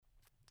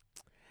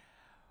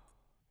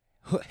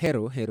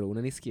Hero,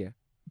 unanisikia?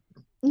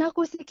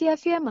 Nakusikia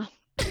vyema.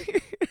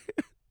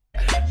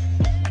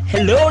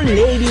 Hello,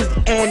 ladies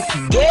and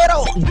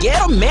ghetto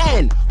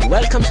man.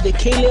 Welcome to the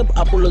Caleb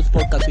Apollos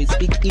podcast. We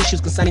speak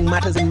issues concerning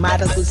matters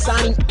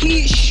concerning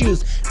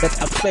issues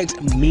that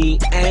affect me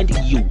and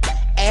you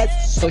as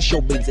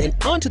social beings. And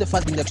on to the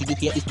first thing that we do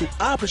here is to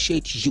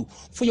appreciate you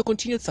for your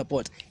continued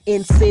support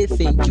and say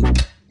thank you.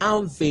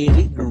 I'm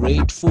very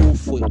grateful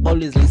for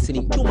always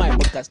listening to my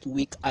podcast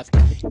week after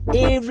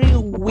every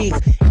week,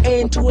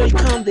 and to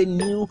welcome the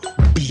new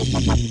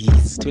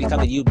bees,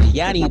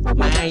 yani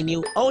my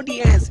new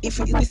audience. If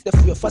this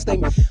is your first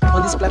time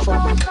on this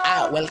platform,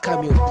 I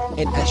welcome you,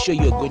 and I'm sure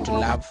you're going to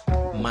love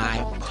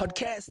my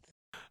podcast.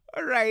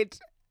 All right.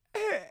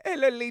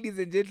 Hello, ladies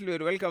and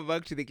gentlemen. Welcome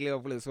back to the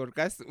Caleb Apollos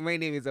podcast. My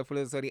name is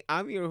Apollos.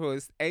 I'm your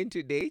host, and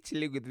today,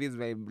 chilling with me is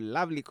my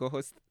lovely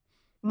co-host.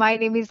 My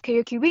name is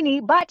Qwinnie,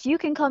 but you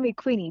can call me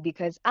Qwinnie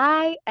because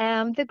I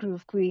am the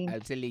Groove Queen.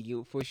 I'm telling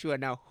you for sure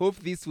now. Hope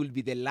this will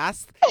be the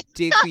last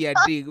take we are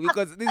doing,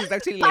 because this is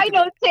actually like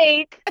Final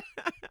take.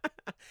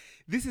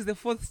 This is the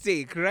fourth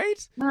take,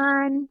 right?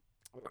 Man,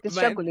 the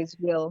struggle is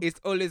real. It's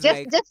always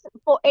just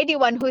for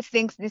anyone who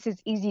thinks this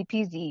is easy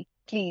peasy,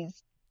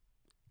 please.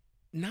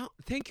 Now,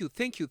 thank you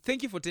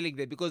for telling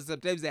that, because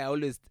sometimes I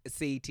always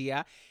say it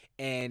here,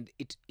 and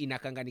it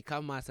inakanga ni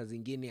kama saa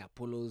zingine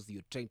Apollos,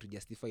 you're trying to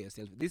justify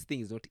yourself. This thing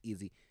is not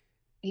easy.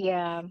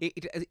 Yeah.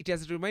 It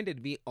has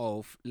reminded me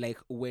of like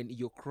when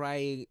you're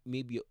crying,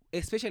 maybe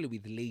especially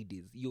with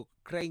ladies, you're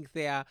crying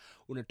there,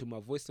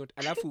 unatuma voice note,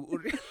 alafu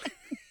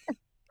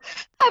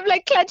I'm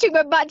like clutching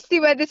my butt to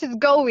see where this is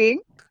going,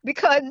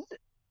 because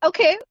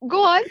okay,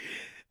 go on.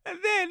 And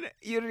then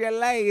you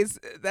realize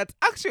that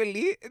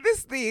actually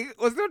this thing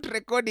was not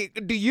recording.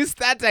 Do you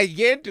start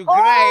again to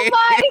cry?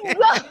 Oh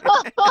my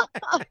God!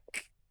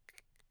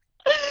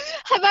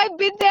 Have I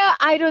been there?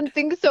 I don't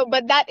think so,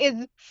 but that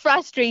is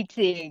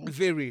frustrating.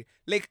 Very.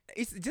 Like,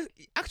 it's just,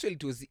 actually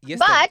it was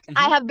yesterday. But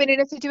I have been in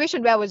a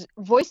situation where I was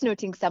voice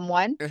noting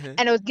someone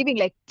and I was giving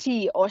like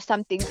tea or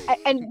something.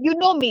 And you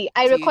know me,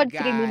 I record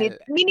 3 minute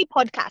mini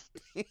podcasts,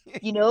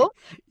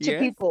 to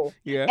people.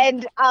 Yeah.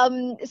 And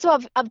so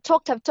I've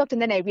talked,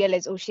 and then I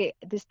realized, oh shit,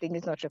 this thing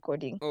is not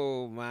recording.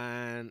 Oh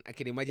man, I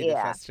can imagine the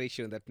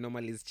frustration that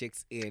normally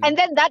checks in. And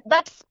then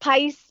that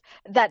spice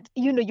that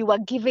you were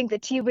giving the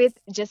tea with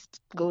just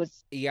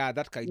goes. Yeah,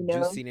 that kind of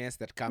juiciness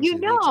that comes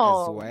with it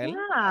as well.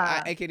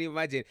 Yeah. I can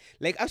imagine.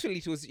 Like, actually,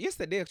 it was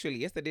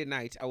yesterday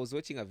night, I was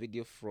watching a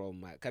video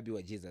from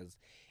Kabiwa Jesus.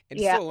 And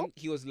so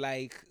he was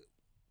like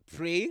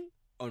praying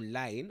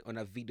online on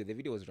a video. The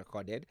video was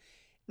recorded.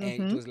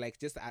 And it was like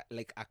just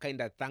a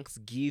kind of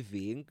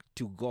thanksgiving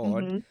to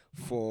God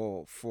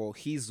for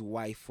his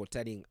wife for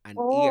turning an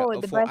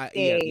ear, for a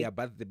year,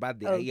 the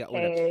birthday, a year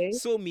older.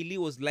 So Millie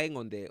was lying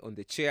on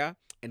the chair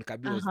and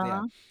Kabi was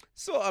there.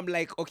 So I'm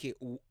like, okay,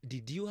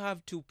 did you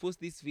have to post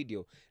this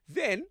video?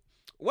 Then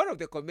one of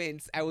the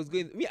comments, I'm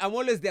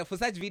always there for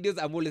such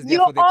videos. I'm always there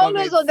for the comments. You're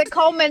always on the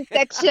comment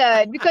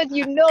section because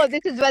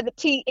this is where the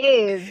tea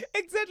is.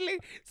 Exactly.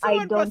 So I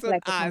one don't person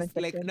like the asked,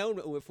 comment like, now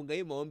umefunga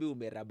hii maombi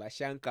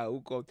umerabashanka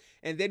huko,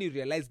 and then you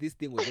realize this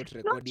thing was not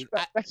recording.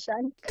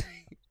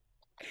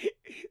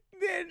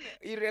 Then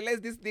you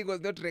realize this thing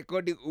was not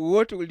recording.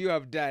 What would you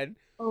have done?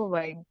 Oh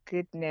my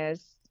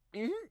goodness.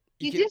 Mm-hmm.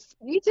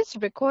 You just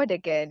record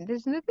again.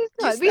 There's no.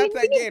 We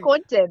need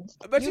content.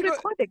 But you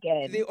record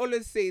again. They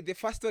always say the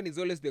first one is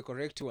always the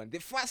correct one. The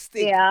first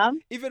thing. Yeah.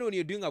 Even when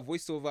you're doing a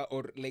voiceover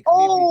or like.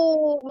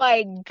 Oh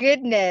my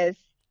goodness.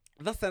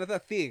 That's another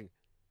thing.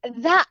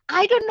 That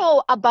I don't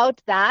know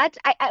about that.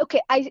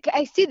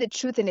 I see the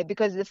truth in it,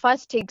 because the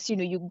first takes,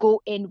 you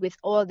go in with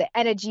all the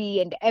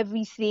energy and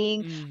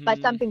everything, but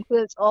something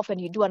feels off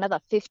and you do another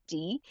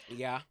 50.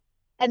 Yeah.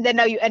 And then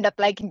now you end up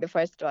liking the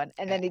first one,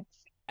 and then it's.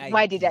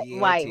 Why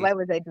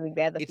was I doing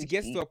the other 50? It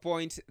gets to a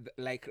point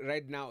like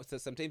right now, so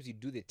sometimes you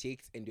do the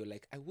takes and you're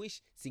like, I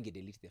wish Singe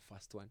delete the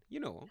first one,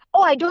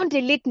 Oh, I don't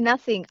delete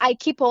nothing. I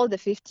keep all the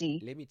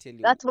 50. Let me tell you,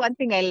 that's one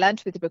thing I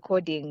learned with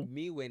recording.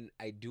 Me, when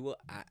I do a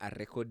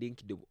recording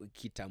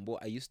kitambo,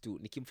 I used to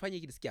nikimfanya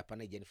ikisikia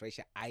hapana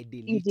ijanifurahisha, I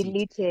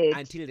delete it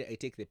until I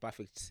take the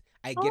perfect,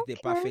 I get the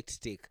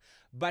perfect take.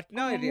 But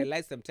now I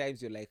realize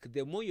sometimes you're like,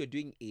 the more you're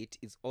doing it,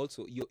 it's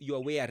also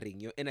you're wearing,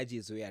 your energy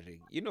is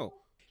wearing,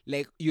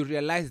 like you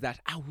realize that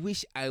I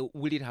wish I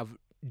wouldn't have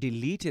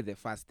deleted the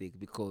first take,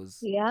 because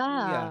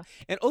yeah.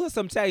 And also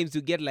sometimes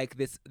you get like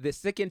this, the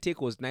second take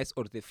was nice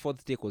or the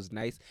fourth take was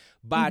nice,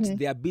 but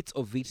there are bits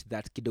of it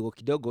that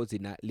kidogo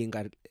zina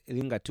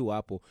linga tu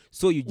hapo,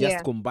 so you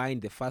just combine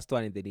the first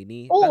one and the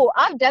nini.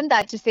 I've done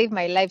that to save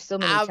my life so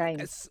many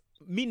times.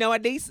 Me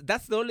nowadays,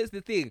 that's always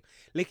the thing.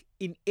 Like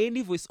in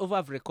any voiceover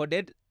I've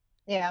recorded,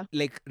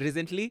 like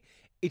recently,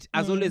 it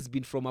has always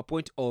been from a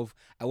point of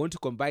I want to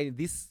combine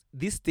this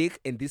take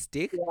and this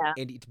take,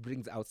 and it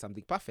brings out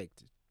something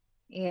perfect.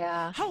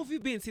 Yeah. How have you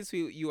been since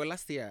you were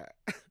last year?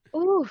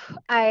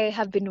 I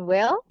have been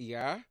well.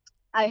 Yeah.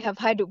 I have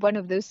had one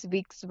of those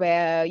weeks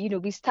where,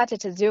 we start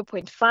at a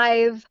 0.5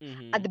 at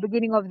Mm-hmm. the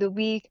beginning of the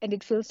week, and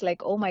it feels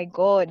like, oh my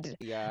God,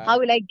 Yeah. how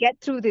will I get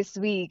through this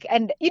week?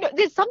 And,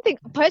 there's something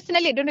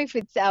personally, I don't know if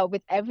it's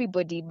with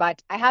everybody,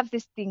 but I have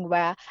this thing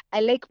where I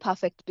like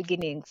perfect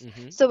beginnings.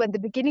 Mm-hmm. So when the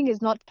beginning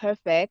is not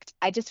perfect,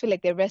 I just feel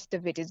like the rest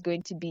of it is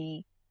going to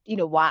be,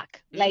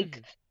 whack. Mm-hmm.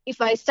 Like, if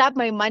I start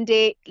my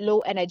Monday low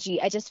energy,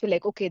 I just feel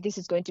like, okay, this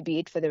is going to be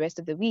it for the rest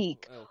of the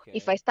week.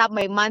 If Okay. I start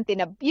my month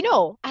in I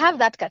have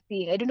Yeah. that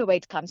thing. I don't know where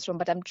it comes from,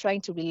 but I'm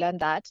trying to relearn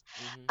that.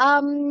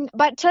 Mm-hmm.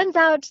 But turns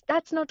out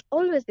that's not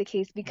always the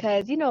case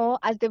because,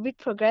 as the week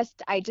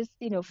progressed, I just,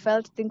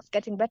 felt things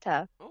getting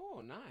better.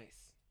 Oh, nice.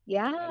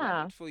 I love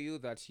Yeah. it for you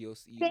that you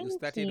Thank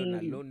started on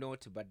a low you.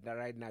 note, but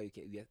right now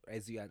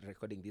as you are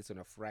recording this on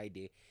a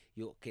Friday,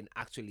 you can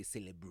actually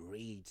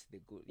celebrate the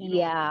good.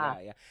 Yeah.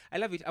 Yeah, yeah. I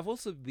love it. I've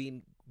also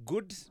been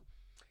good, just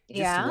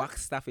Yeah. work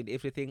stuff and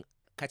everything,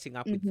 catching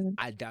up with Mm-hmm.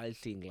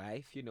 adulting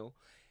life.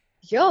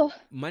 Yo.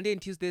 Monday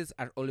and Tuesdays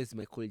are always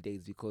my cool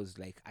days because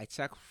like I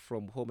check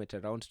from home at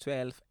around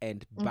 12,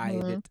 and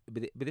Mm-hmm.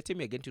 by the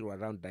time I get to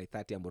around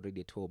 9:30, I'm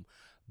already at home.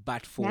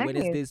 But for Nice.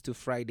 Wednesdays to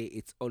Friday,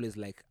 it's always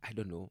like I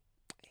don't know,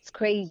 It's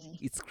crazy.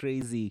 it's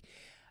crazy.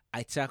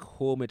 I check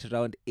home at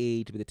around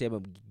 8. By the time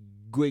I'm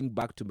going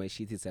back to my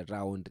sheet, it's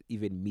around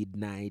even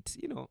midnight.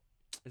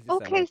 It's just a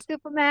Okay, lot.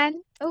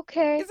 Superman.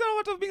 Okay. It's not a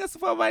lot of being a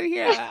Superman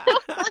here.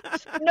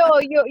 No,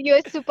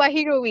 you're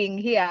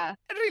superheroing here.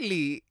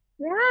 Really.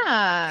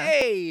 Yeah.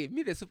 Hey,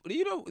 me the super,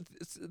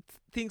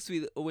 things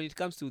with when it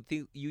comes to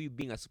things you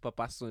being a super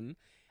person,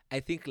 I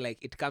think like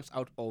it comes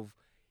out of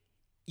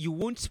you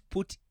won't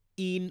put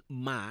in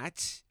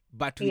much,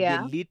 but with the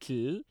Yeah.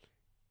 little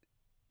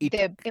it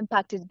The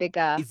impact is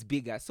bigger. is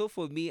bigger. So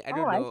for me, I Oh,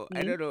 don't I know.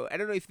 I see. don't know. I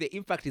don't know if the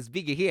impact is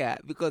bigger here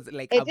because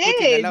like It I'm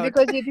putting a is lot.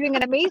 because you're doing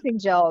an amazing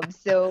job.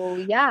 So,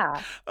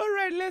 yeah. All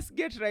right, let's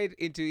get right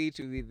into it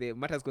with the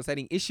matters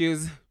concerning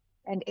issues.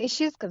 And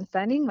issues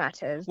concerning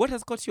matters. What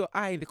has caught your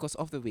eye in the course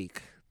of the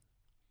week?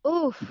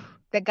 Oh,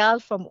 the girl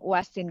from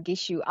Uasin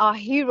Gishu, our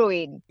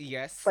heroine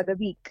Yes. for the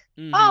week.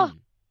 Oh, Mm-hmm.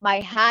 my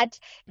heart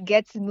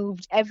gets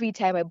moved every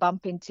time I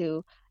bump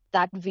into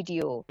that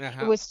video. It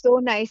Uh-huh. was so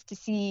nice to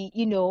see,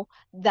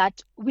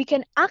 that we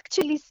can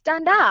actually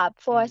stand up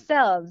for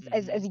ourselves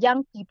Mm-hmm. as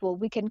young people.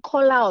 We can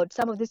call out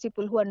some of these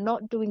people who are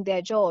not doing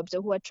their jobs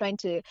or who are trying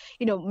to,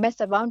 mess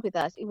around with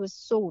us. It was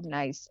so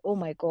nice. Oh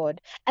my God.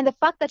 And the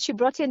fact that she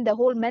brought in the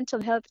whole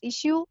mental health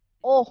issue,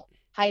 oh,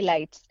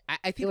 highlights. I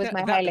It think was that,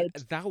 my that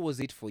highlight. that was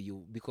it for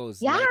you because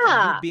like you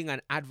Yeah. being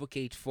an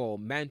advocate for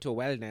mental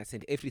wellness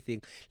and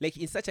everything, like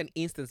in such an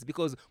instance,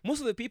 because most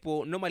of the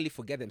people normally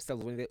forget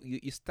themselves when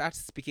you start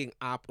speaking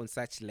up on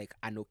such like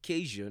an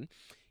occasion.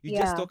 You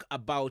just Yeah. talk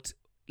about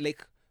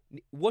like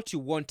what you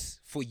want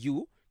for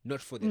you,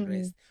 not for the Mm,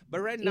 rest.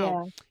 But right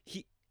now,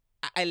 yeah.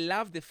 I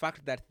love the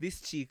fact that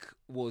this chick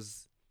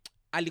was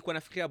alikuwa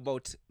nafikiria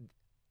about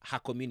her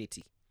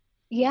community.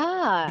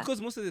 Yeah. Because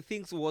most of the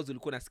things was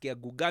ulikuwa nasikia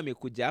Guga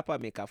amekuja hapa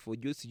amekaa for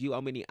you sijui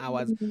how many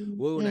hours, Mm,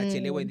 wewe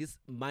unachelewa, and mm, this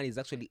man is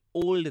actually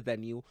older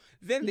than you.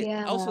 Then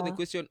also the yeah.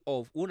 question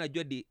of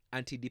unajua the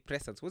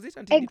antidepressants, was it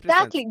antidepressants?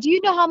 Exactly. Do you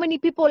know how many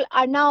people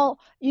are now,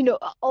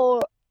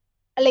 or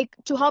like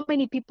to how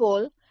many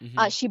people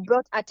Mm-hmm. she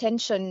brought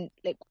attention,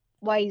 like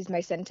why is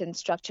my sentence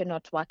structure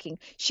not working?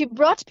 She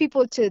brought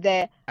people to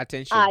the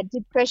Attention.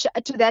 depression,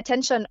 to the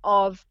attention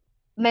of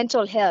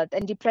mental health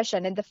and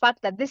depression, and the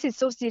fact that this is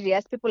so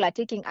serious, people are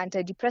taking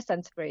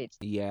antidepressants for it,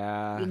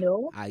 Yeah,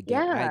 I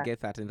Yeah. get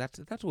that, and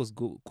that was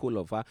cool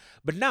of her.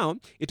 But now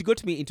it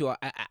got me into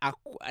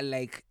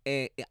like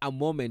a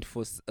moment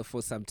for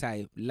some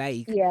time,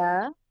 like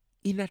Yeah.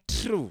 in a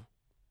true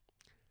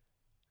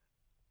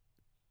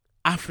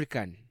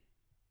African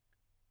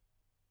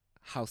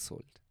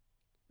household.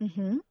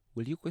 Mm-hmm.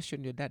 Will you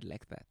question your dad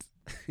like that?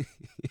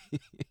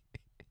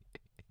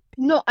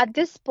 No, at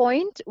this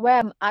point where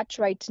I'm at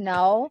right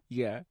now,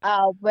 Yeah.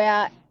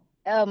 where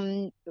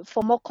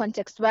for more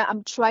context, where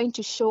I'm trying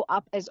to show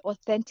up as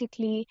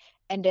authentically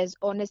and as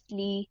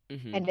honestly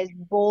Mm-hmm. and as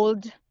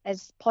bold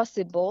as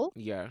possible,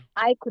 Yeah.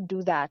 I could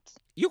do that.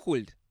 You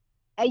could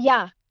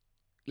Yeah.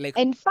 like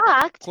In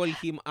fact, call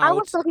him I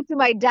was out. talking to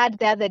my dad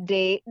the other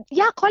day.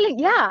 Yeah, calling.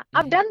 Yeah,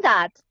 I've Mm-hmm. done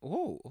that.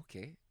 Oh,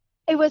 okay.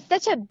 It was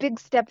such a big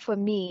step for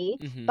me,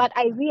 Mm-hmm. but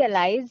I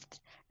realized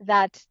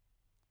that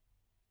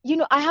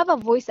I have a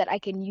voice that I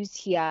can use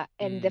here,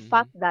 and the Mm-hmm.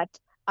 fact that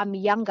I'm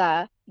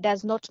younger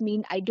does not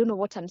mean I don't know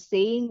what I'm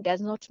saying,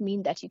 does not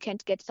mean that you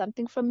can't get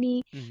something from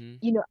me, Mm-hmm.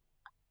 you know.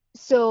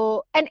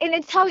 So, and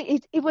it's how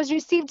it was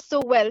received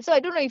so well. So I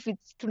don't know if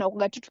it's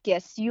tunakuanga tu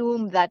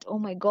assume that, oh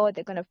my God,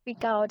 they're gonna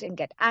freak out and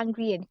get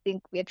angry and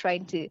think we're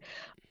trying to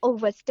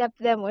overstep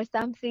them or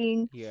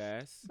something.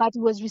 Yes. But it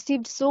was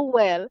received so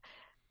well.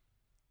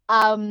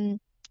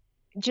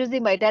 Josie,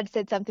 my dad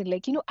said something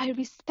like, I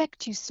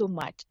respect you so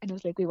much. And I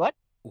was like, wait, what?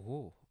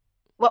 Oh.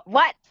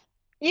 What?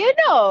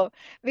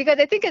 Because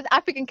I think as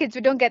African kids,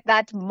 we don't get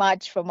that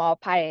much from our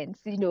parents.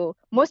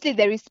 Mostly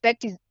the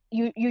respect is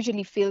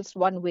usually feels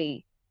one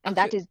way. and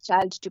that Actually, is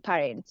child to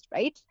parents,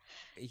 right?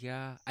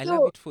 yeah, I love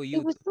So it for it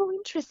you. was so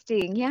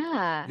interesting.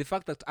 Yeah. The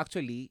fact that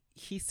actually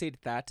he said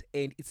that,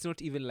 and it's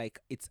not even like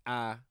it's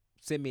a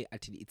semi,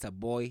 it's a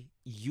boy.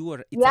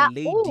 It's a Yeah.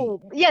 lady.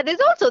 Oh, yeah, there's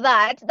also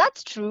that.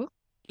 That's true.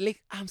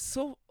 Like, I'm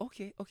so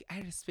okay. Okay,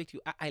 I respect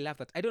you. I love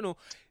that. I don't know.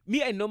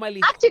 Me, I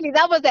normally. Actually,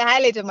 that was the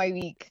highlight of my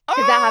week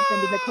because that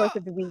happened in the course Ah,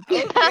 of the week.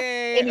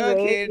 okay, Anyway,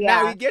 okay.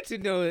 Now yeah. we get to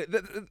know.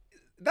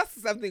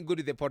 That's something good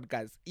with the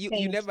podcast. You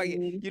Thank never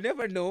you. you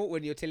never know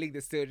when you're telling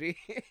the story.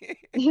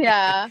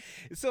 Yeah.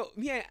 So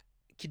me,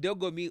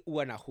 kidogo mi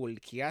huwa na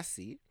hold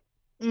kiasi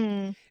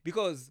Mm.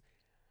 because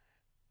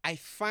I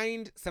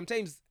find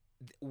sometimes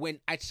when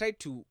I try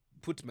to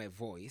put my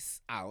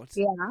voice out,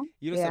 Yeah.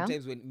 Yeah.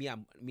 sometimes when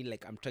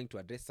I'm trying to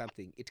address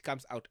something, it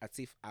comes out as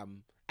if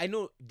I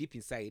know deep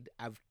inside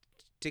I've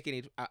taken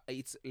it.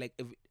 It's like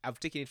I've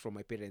taken it from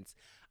my parents.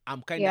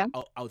 I'm kind Yeah.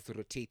 of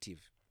authoritative.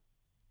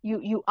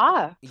 You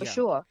are for Yeah.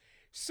 sure.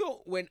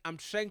 So when I'm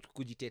trying to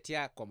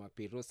kujitetea kwa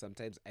mapero,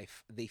 sometimes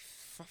they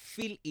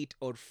feel it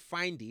or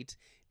find it.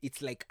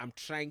 It's like I'm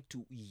trying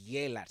to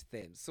yell at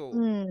them. So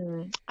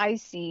I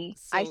see.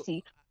 I so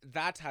see.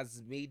 that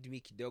has made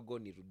me kidogo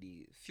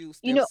nirudi few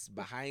You know, steps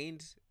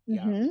behind.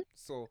 Yeah. mm-hmm.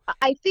 So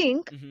I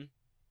think mhm,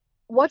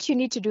 what you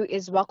need to do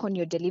is work on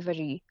your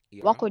delivery,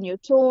 yeah. work on your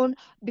tone,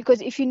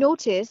 because if you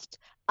noticed,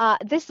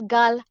 this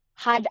girl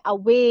had a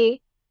way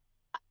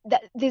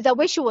that there's a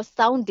way she was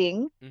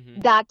sounding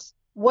Mm-hmm. that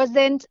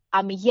wasn't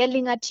I'm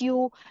yelling at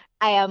you,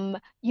 I am,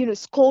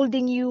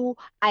 scolding you,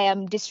 I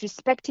am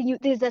disrespecting you.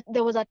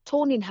 There was a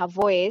tone in her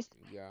voice,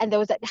 Yeah. and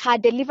her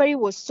delivery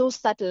was so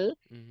subtle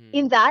Mm-hmm.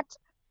 in that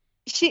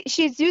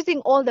she's using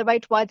all the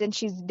right words and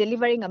she's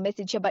delivering a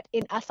message here, but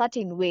in a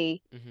certain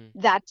way Mm-hmm.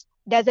 that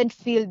doesn't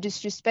feel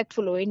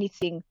disrespectful or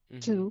anything Mm-hmm.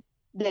 to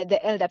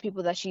the elder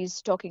people that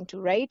she's talking to,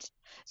 right?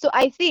 So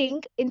I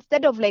think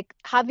instead of like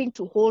having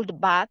to hold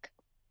back,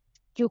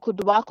 you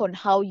could work on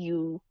how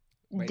you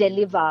By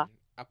deliver, delivery.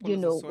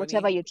 Apollos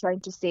whatever Oswani, you're trying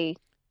to say.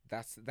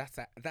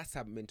 that's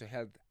a mental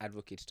health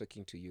advocate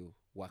talking to you.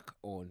 Work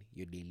on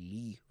your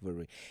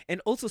delivery.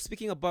 And also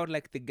speaking about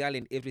like the girl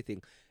and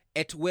everything,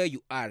 at where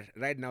you are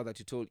right now that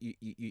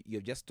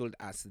you've just told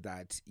us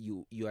that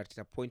you are at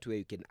a point where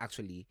you can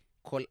actually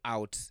call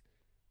out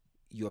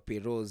your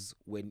payrolls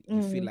when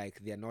you feel Mm, like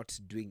they're not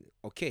doing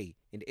okay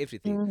and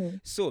everything. mm,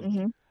 So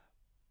mm-hmm,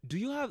 do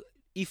you have,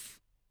 if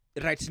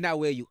right now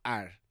where you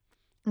are,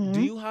 do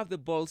mm-hmm. you have the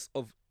balls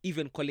of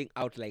even calling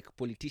out like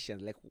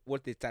politicians, like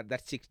what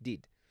that chick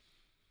did?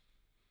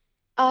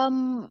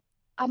 Um,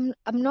 I'm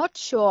not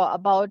sure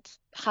about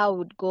how it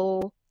would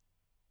go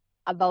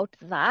about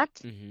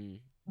that, Mm-hmm.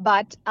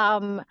 but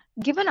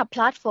given a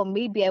platform,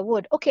 maybe I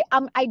would. Okay,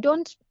 I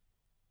don't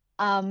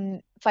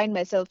find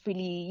myself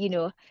really,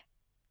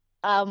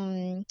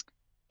 um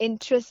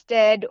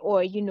interested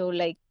or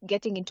like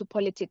getting into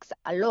politics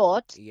a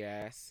lot.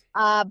 Yes,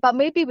 But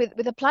maybe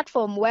with a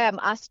platform where I'm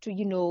asked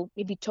to,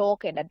 maybe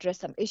talk and address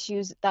some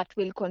issues that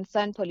will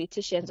concern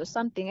politicians or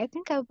something, I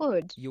think I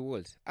would. you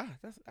would. Ah,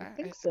 that's I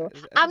think so.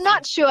 I'm that's not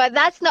nice. sure.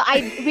 That's not,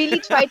 I really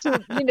try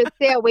to,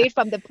 stay away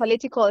from the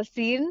political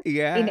scene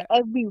in Yeah.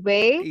 every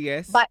way.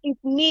 Yes. But it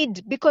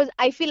need, because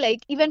I feel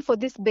like even for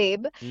this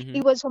babe, Mm-hmm.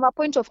 it was from a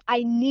point of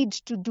I need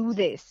to do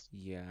this.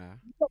 Yeah.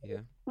 So, Yeah.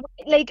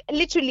 like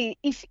literally,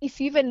 if you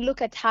even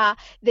look at her,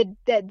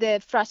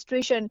 the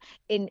frustration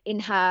in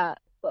her,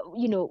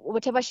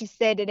 whatever she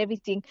said and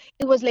everything,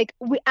 it was like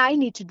I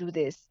need to do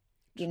this,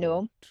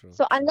 True. True.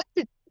 so True. unless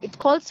it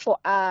calls for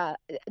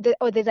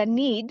or there's a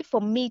need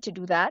for me to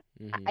do that,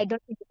 Mm-hmm. I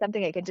don't think it's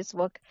something I can just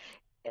work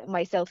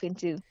myself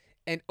into.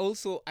 And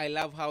also, I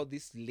love how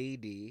this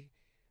lady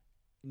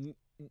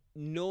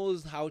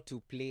knows how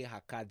to play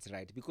her cards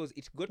right, because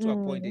it got to a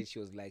point Mm, and she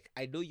was like,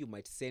 I know you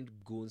might send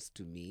goons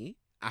to me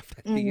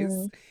after this,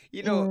 mm,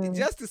 mm,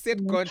 just to set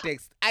mm.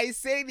 context. I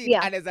said it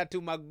Yeah, and as a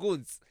to my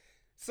goons.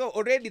 So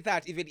already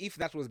that, even if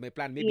that was my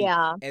plan, maybe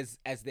yeah.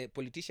 as the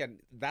politician,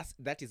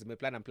 that is my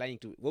plan. I'm planning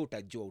to we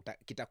utajua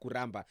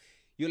kitakuramba.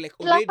 You're like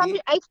Plus,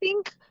 already. I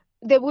think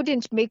they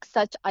wouldn't make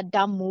such a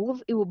dumb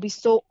move. It would be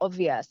so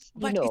obvious,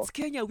 But it's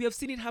Kenya. We have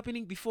seen it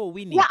happening before, Yeah,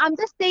 Winnie. I'm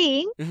just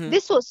saying Mm-hmm.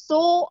 this was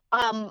so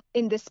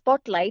in the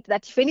spotlight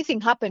that if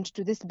anything happened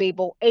to this babe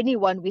or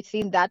anyone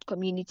within that They'll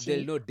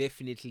community, know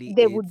definitely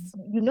they would,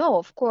 it's.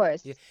 of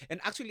course. Yeah, and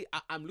actually,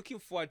 I'm looking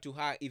forward to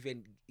her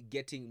even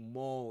getting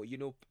more,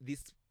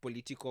 this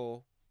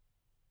political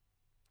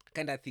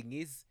kind of thing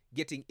is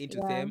getting into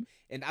Yeah, them,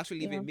 and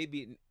actually yeah. even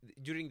maybe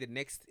during the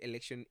next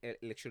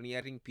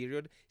electioneering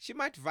period, she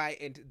might vie,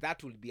 and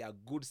that will be a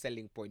good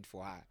selling point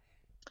for her.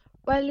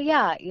 Well,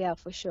 yeah, yeah,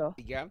 for sure.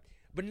 Yeah.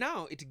 But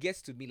now it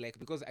gets to me like,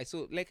 because I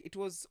saw like it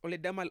was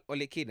Oledama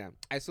Olekena.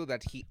 I saw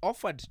that he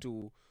offered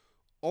to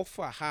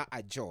offer her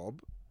a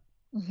job.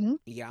 Mm-hmm.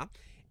 Yeah.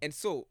 And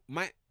so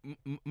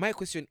my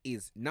question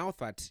is, now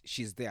that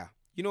she's there,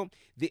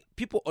 the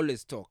people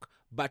always talk,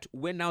 but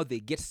when now they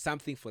get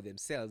something for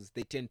themselves,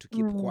 they tend to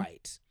keep Mm.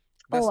 quiet.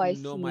 Oh, That's I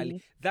normally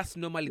see. that's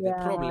normally the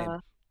problem.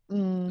 Yeah.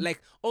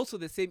 Like also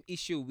the same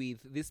issue with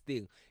this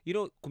thing,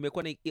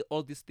 kumekuwa na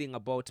all this thing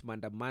about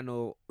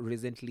maandamano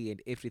recently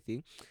and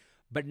everything,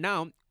 but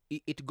now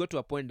it got to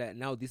a point that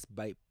now this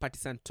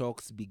bipartisan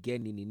talks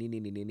began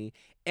nini,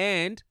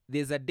 and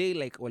there's a day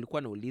like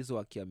walikuwa naulizwa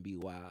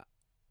wakiambiwa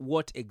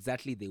what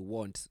exactly they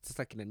want.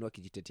 Sasa kinanua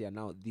kijitetea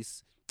now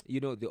this,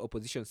 the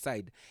opposition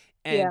side,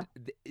 and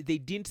they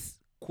didn't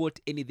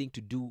quote anything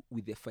to do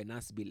with the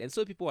finance bill, and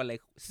so people were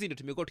like, sisi ndio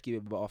tumekuwa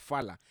tukibeba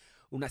wafala,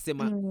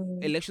 unasema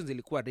elections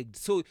ilikuwa rigged,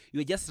 so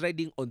you're just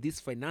riding on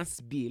this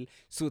finance bill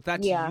so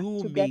that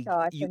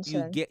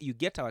you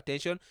get our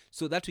attention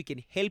so that we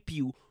can help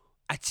you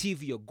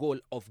achieve your goal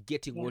of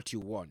getting what you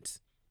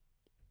want.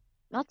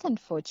 That's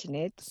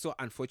unfortunate. So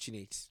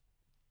unfortunate.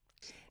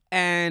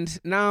 And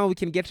now we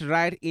can get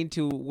right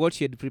into what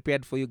you had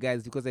prepared for you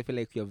guys, because I feel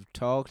like we have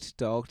talked.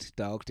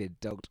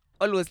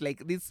 Almost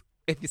like this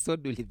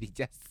episode will be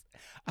just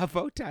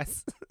about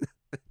us.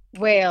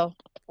 Well.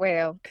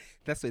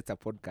 That's why it's a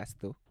podcast,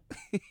 though.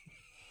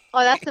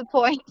 Oh, that's the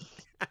point.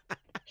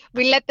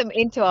 We let them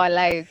into our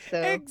lives.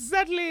 So.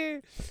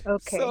 Exactly.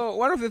 Okay. So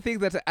one of the things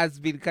that has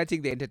been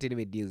catching the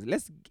entertainment news,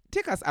 let's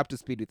take us up to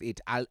speed with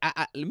it.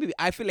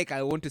 I feel like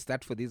I want to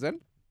start for this one.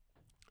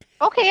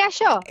 Okay, yeah,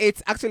 sure.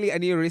 It's actually a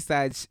new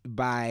research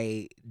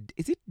by,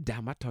 is it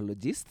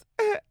dermatologist?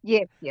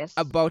 Yes.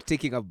 About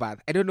taking a bath.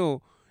 I don't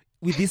know,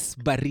 with this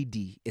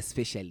baridi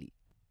especially.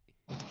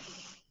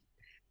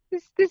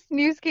 This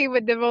news came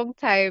at the wrong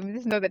time.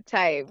 This is not the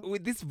time.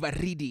 With this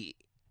baridi.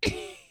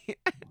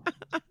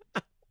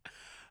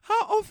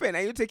 How often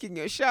are you taking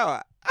your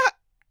shower?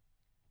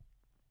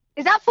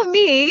 Is that for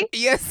me?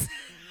 Yes.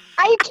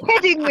 Are you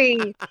kidding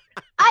me?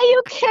 Are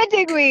you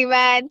kidding me,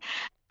 man?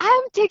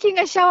 I'm taking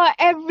a shower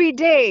every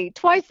day,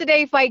 twice a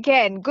day if I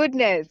can.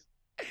 Goodness.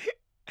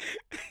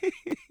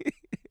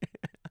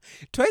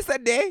 Twice a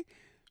day?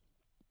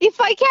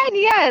 If I can,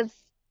 yes.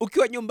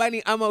 Ukiwa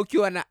nyumbani ama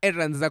ukiwa na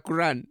errands za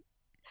kurun?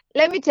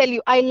 Let me tell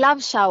you, I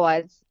love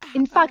showers.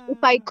 In fact, if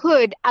I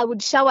could, I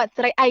would shower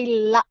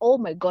oh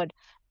my God.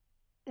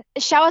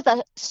 Showers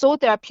are so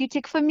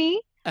therapeutic for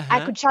me.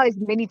 I could shower as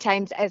many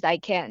times as I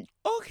can.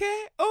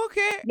 Okay.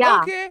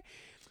 Yeah. Okay.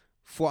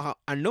 For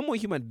a normal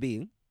human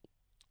being,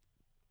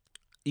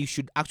 you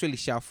should actually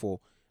shower for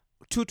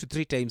 2 to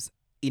 3 times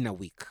in a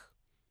week.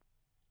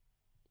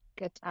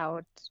 Get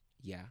out.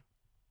 Yeah.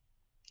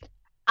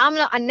 I'm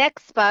not an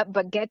expert,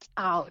 but get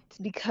out.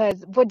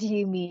 Because what do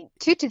you mean?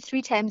 2 to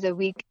 3 times a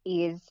week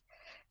is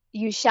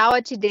you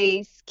shower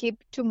today, skip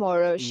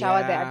tomorrow,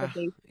 shower the other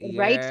day,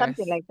 right?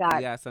 Something like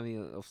that. Yeah,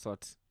 something of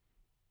sorts.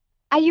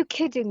 Are you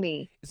kidding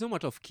me? It's no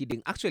matter of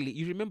kidding. Actually,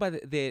 you remember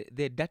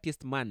the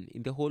dirtiest man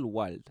in the whole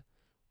world?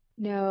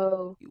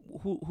 No.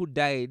 Who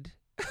died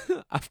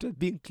after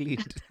being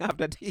cleaned,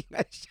 after taking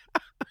a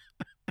shower?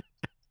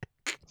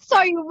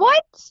 Sorry,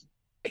 what?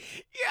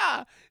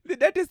 Yeah, the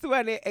dirtiest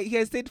one. He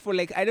has stayed for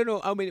like, I don't know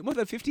how many, more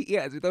than 50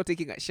 years without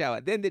taking a shower.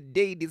 Then the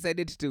day he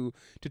decided to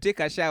take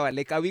a shower,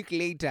 like a week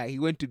later, he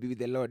went to be with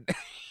the Lord.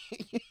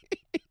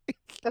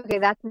 Okay,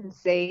 that's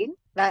insane.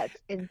 That's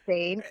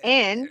insane.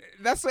 And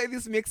that's why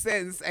this makes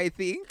sense, I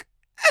think.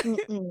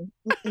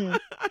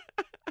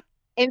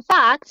 In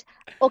fact,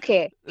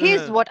 okay,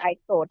 here's what I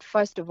thought,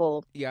 first of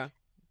all. Yeah.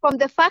 From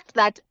the fact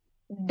that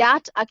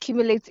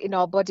accumulates in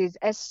our bodies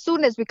as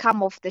soon as we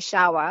come off the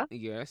shower.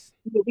 Yes.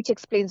 Which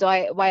explains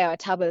why our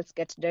towels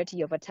get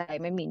dirty over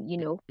time. I mean,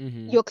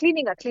 you're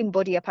cleaning a clean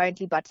body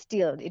apparently, but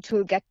still it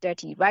will get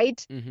dirty,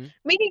 right?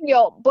 Meaning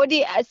your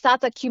body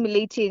starts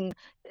accumulating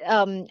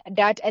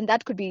dirt, and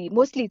that could be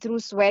mostly through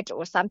sweat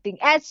or something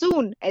as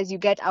soon as you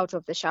get out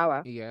of the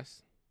shower.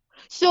 Yes.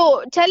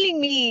 So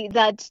telling me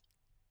that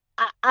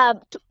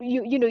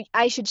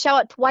I should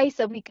shower twice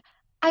a week,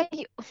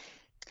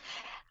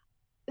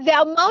 the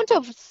amount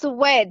of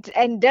sweat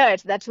and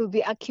dirt that will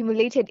be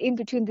accumulated in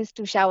between these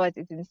 2 showers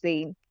is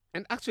insane.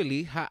 And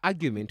actually, her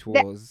argument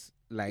was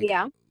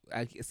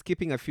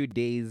skipping a few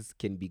days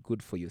can be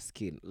good for your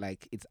skin.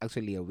 Like, it's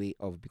actually a way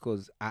of,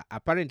 because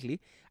apparently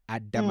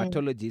a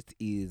dermatologist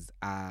is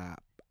a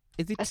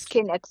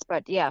skin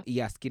expert? Yeah.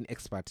 Yeah, skin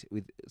expert.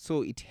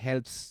 So it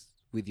helps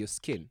with your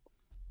skin.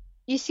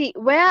 You see,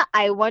 where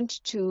I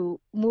want to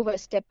move a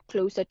step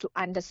closer to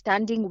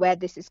understanding where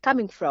this is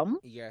coming from.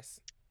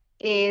 Yes.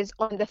 Is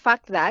on the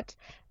fact that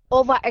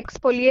over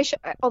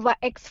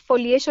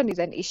exfoliation is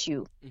an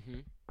issue,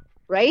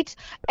 right?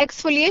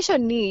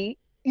 Exfoliation ni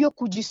yo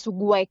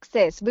kujisugua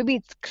excess. Maybe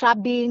it's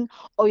scrubbing,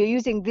 or you're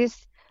using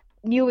this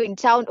new in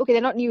town. Okay,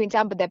 they're not new in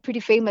town, but they're pretty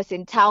famous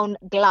in town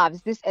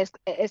gloves. This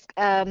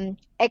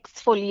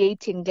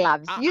exfoliating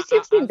gloves. You've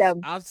seen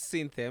them. I've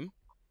seen them.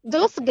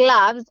 Those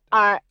gloves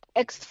are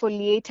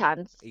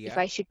exfoliatants, if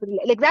I should put it.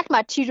 Like, that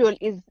material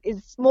is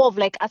more of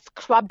like a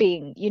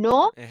scrubbing,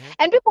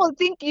 and people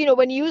think,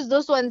 when you use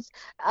those ones,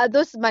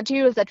 those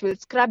materials that will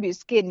scrub your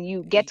skin,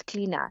 you get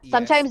cleaner.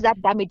 Sometimes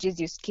that damages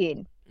your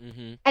skin,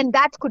 and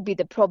that could be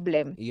the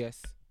problem.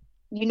 Yes.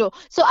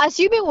 So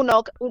assuming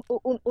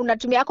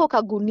unatumia yako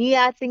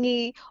kagunia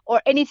thingy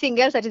or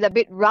anything else that is a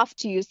bit rough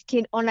to your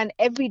skin on an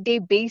everyday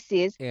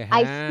basis,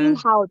 I see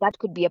how that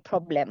could be a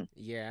problem.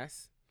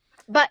 Yes.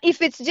 But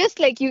if it's just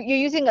like you're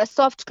using a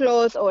soft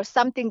cloth or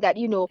something that,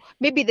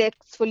 maybe the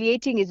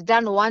exfoliating is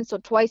done once or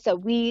twice a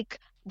week,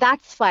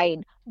 that's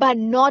fine. But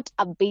not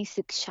a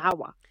basic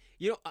shower.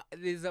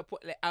 There's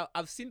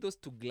I've seen those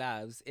two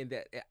gloves, and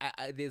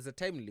there's a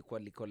time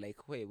like,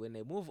 hey, when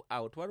I move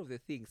out, one of the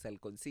things I'll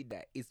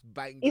consider is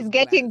buying Is those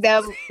getting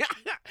gloves. them.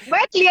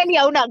 Where clearly you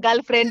have a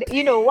girlfriend.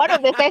 One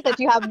of the signs that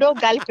you have no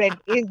girlfriend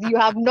is you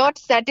have not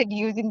started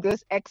using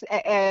those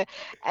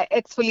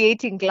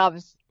exfoliating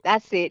gloves.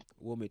 That's it.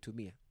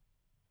 Umetumia.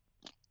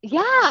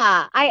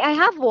 Yeah, I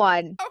have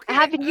one. Okay, I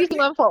have been using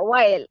one for a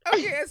while.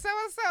 Okay,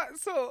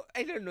 so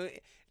I don't know.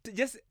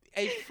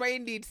 I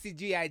find it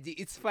CGI.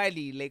 It's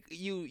funny, like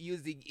you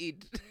using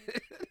it.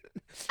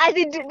 Does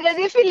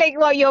it feel like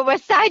you're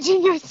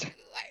massaging yourself?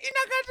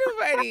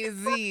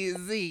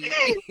 Z.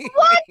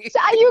 What?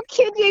 Are you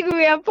kidding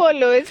me,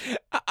 Apollos?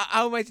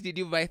 How much did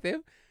you buy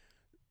them?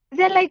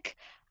 They're like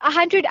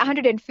 100,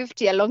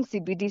 150 along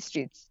CBD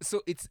streets.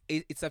 So it's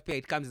a pair.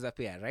 It comes as a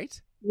pair,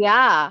 right?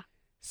 Yeah.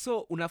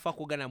 So unafaa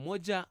kuoga na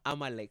moja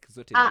ama like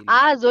zote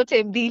mbili?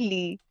 Zote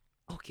mbili.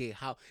 Okay,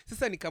 how?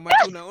 Sasa ni kama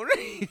tu unaona.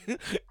 I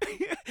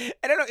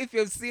don't know if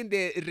you've seen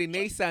the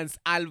Renaissance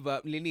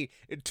album,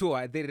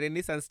 tour, the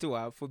Renaissance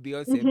tour for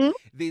Beyonce. Mm-hmm.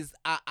 There's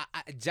a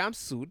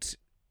jumpsuit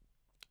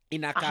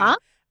inaka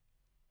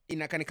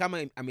ni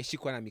kama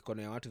ameshikwa na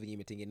mikono ya watu venye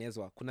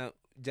imetengenezwa. Kuna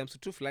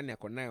jumpsuit tu fulani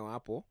yako nayo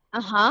hapo.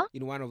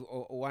 In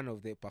one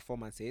of the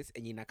performances,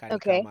 and inaka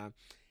kama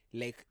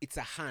like it's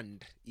a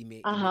hand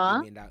ime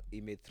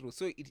through.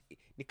 So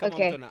ni kama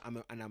mtu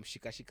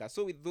anamshikashika.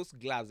 So with those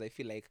gloves, I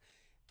feel like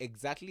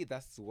exactly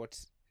that's what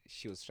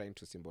she was trying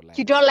to symbolize.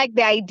 You don't like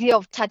the idea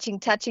of touching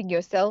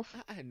yourself?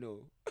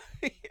 No.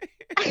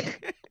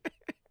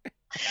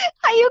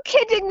 Are you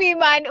kidding me,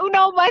 man?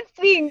 Must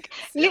think.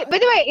 By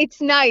the way,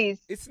 it's nice.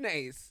 It's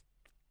nice.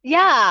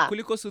 Yeah.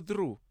 Kuliko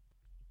sudhuru.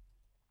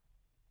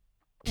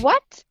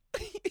 What?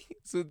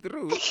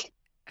 Sudhuru.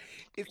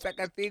 It's like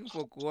a thing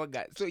for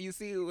kuoga. So you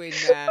see when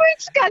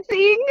which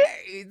thing?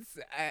 It's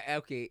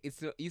okay.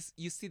 It's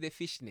you see the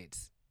fish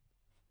nets.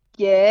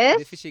 Yes.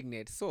 The fishing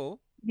net. So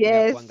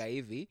yes. Kuanga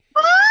hivi.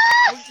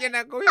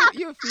 Ukienda kwa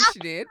hiyo fish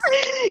net.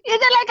 Is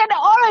it like an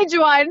orange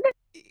one?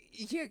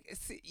 Yeah,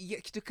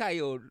 kitu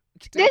kayo.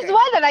 There's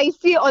one that I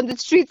see on the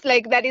streets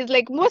like that is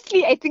like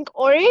mostly I think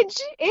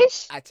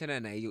orange-ish. Achana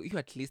na you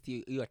at least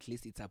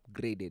it's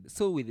upgraded.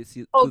 So with this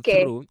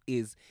through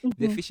is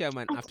the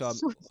fisherman after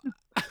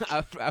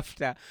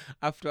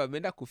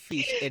ameenda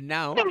kufish, and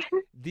now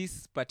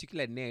this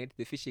particular net,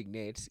 the fishing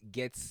net,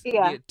 gets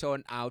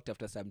torn out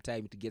after some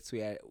time. It gets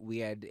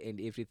weird and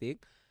everything.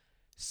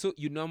 So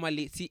you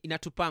normally see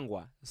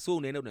inatupangwa, so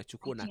unaenda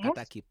unachukua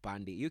unakata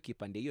kipande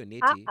hiyo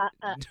neti.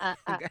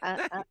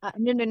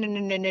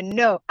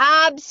 No,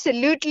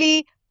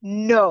 absolutely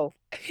no.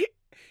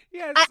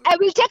 Yes. I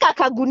will take a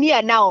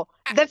kagunia now.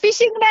 The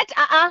fishing net,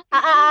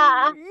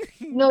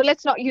 no,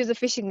 let's not use a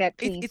fishing net,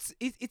 please.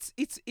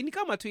 It's in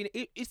kama tu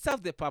it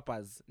serves the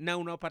purpose. Na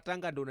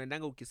unapatanga ndo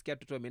unaendanga ukisikia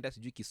mtoto ameenda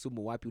sijui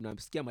Kisumu wapi,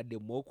 unamsikia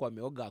mademo huko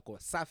ameoga ako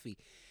safi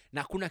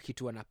na kuna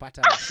kitu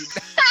wanapata na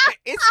shida.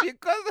 It's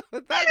because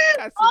of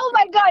that. Oh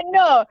my God,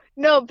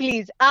 no,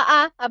 please.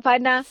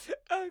 Hapana.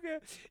 Okay.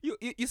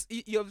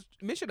 You've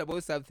mentioned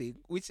about something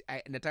which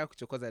I nataka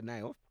kuchokoza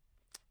nayo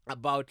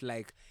about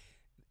like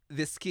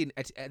the skin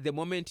at the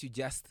moment you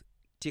just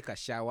take a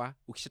shower,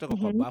 ukishatoka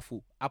kwa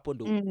bafu, hapo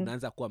ndo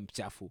unaanza kuwa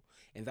mchafu,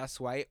 and that's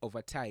why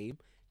over time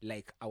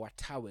like our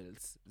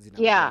towels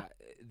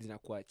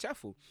zinakuwa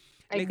chafu.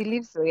 I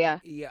believe so, yeah.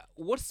 Yeah.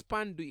 What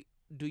span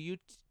do you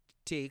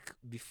take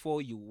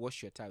before you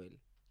wash your towel?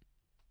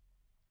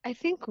 I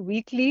think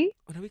weekly.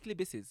 On a weekly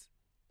basis?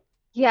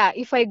 Yeah,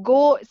 if I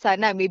go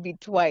sana maybe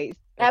twice.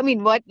 Okay. I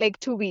mean, like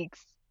 2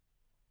 weeks.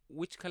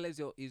 Which color is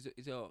your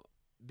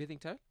bathing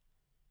towel?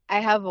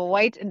 I have a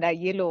white and a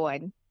yellow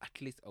one.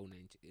 At least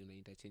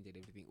interchange and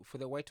everything. For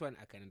the white one,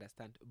 I can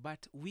understand.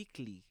 But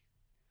weekly,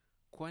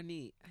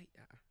 Qwinnie,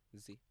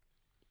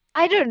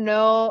 I don't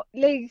know.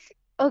 Like,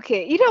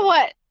 okay, you know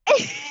what?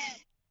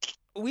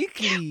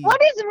 Weekly.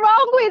 What is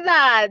wrong with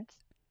that?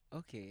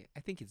 Okay,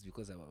 I think it's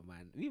because I'm a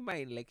man.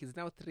 Mine, like, it's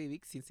now 3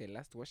 weeks since I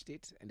last washed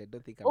it, and I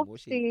don't think I'm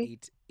washing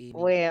it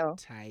any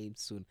time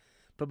soon.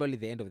 Probably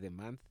the end of the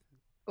month.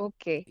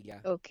 Okay. Yeah.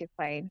 Okay,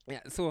 fine.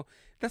 Yeah, so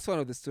that's one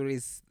of the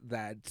stories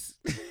that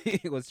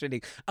was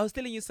trending. I was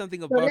telling you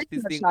something about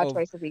this thing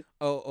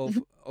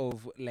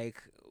of like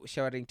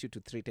showering 2 to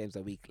 3 times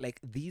a week. Like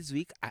this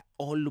week, I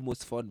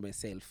almost found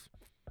myself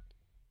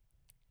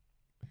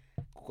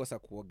kukosa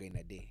kuoga in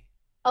a day.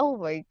 Oh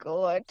my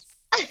God.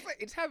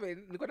 It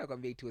happened.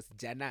 It was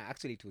Jana.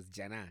 Actually, it was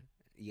Jana.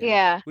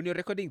 Yeah. When you're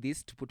recording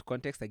this, to put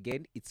context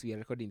again, we are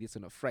recording this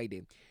on a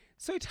Friday.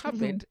 So it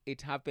happened.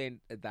 It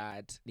happened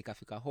that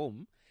nikafika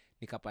home,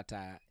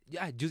 nikapata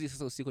juzi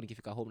sasa usiku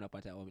nikifika home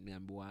napata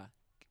niambiwa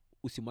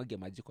usimwage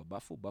maji kwa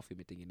bafu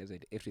imetengenezwa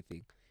and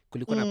everything.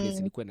 Kulikuwa na place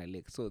ilikuwa na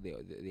lake, so they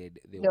were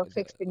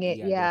fixing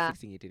it. They were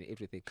fixing it and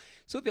everything.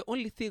 So the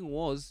only thing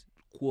was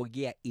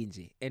kuogea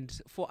nje,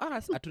 and for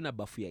us hatuna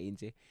bafu ya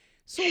nje.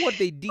 So what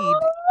they did,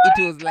 it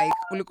was like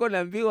ulikuwa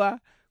naambiwa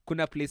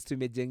kuna place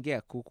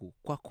tumejengea kuku.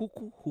 Kwa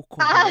kuku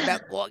huko naenda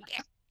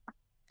kuongea.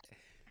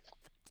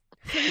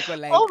 So niko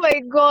like, oh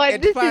my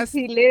god, this first,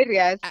 is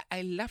hilarious.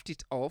 I laughed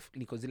it off.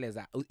 Niko zile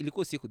za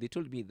ilikuwa usiku. They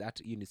told me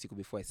that ni siku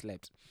before I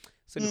slept.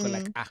 So niko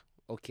like,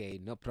 okay,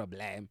 no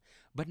problem.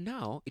 But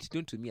now it's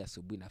known to me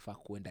asubuhi nafaa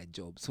kuenda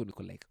job. So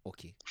niko like,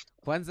 okay.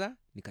 Kwanza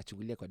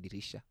nikachungulia kwa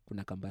dirisha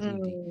kuna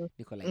kambaridi.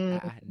 Niko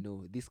like,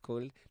 no, this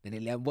cold. Na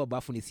niliambiwa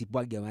bafu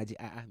nisibwage maji.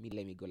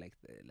 Let me go like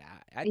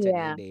acha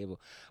niende hivyo.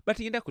 But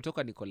nienda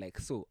kutoka niko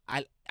like, so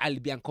I'll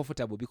be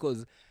uncomfortable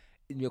because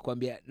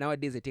nimekuambia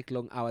nowadays I take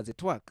long hours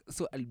at work.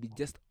 So I'll be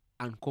just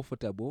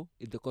uncomfortable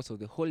in the course of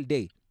the whole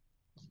day.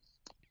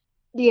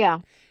 Yeah.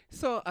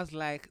 So I was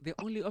like, the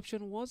only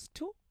option was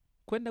to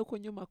kwenda huko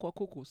nyuma kwa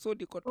kuku. So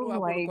niko tu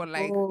hapo niko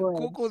like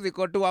kuku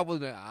ziko tu hapo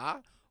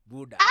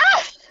buda.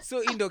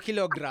 So indo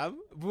kilogram,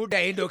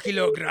 buda indo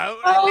kilogram.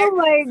 Oh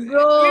my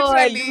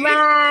god,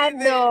 man,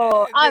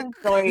 no. I'm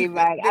sorry,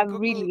 man. I'm kuku,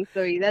 really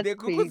sorry. That's the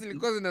crazy. kuku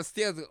zilikuwa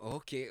zinasikia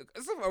okay.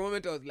 So for a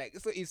moment I was like,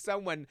 so if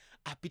someone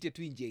apite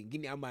tu nje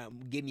ingine ama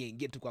mgeni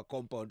aingie tu kwa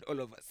compound, all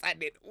of a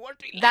sudden what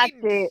will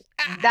That's it.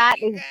 That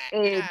is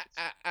it.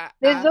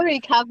 There's no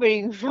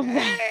recovering from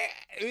that.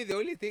 I mean, the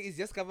only thing is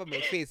just cover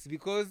my face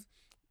because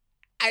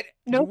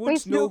No you won't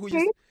face, know no who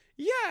face?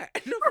 Yeah,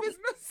 no face,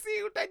 no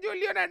see. Utajua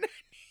uliona nani.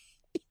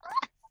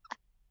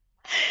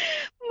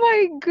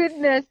 My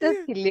goodness,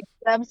 that's hilarious.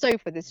 I'm sorry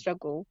for the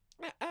struggle.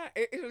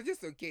 It was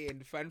just okay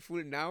and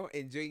funful now,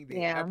 enjoying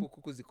the apple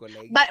kuku ziko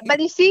like. But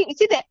you see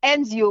the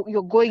ends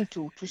you're going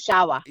to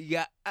shower.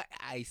 Yeah,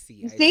 I see.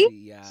 You see?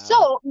 Yeah.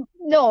 So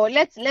no,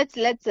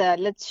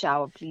 let's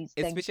shower, please.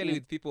 Especially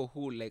with people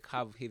who like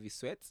have heavy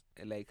sweats,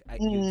 like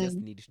you just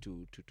need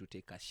to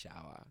take a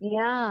shower.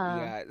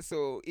 Yeah.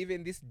 So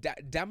even this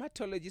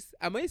dermatologist,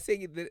 am I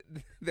saying it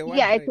the one?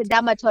 Yeah, it's a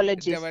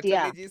dermatologist.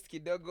 Dermatologist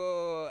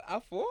kidogo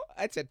afo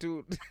acha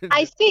tu.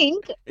 I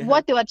think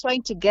what they were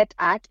trying to get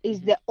at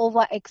is the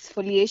over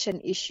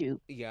exfoliation issue.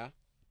 Yeah.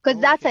 Because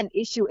that's an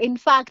issue. In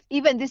fact,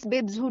 even these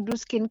babes who do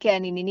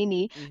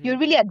skincare, you're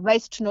really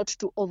advised not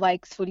to over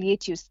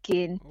exfoliate your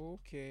skin.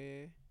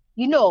 Okay.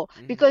 You know,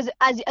 because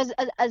as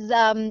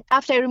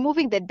after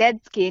removing the dead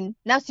skin,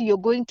 now so you're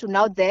going to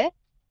now the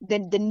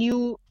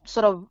new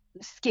sort of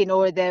skin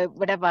or the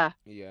whatever,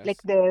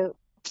 like the,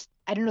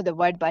 I don't know the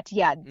word, but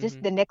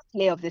just the next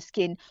layer of the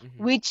skin,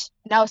 which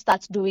now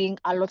starts doing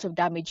a lot of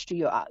damage to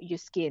your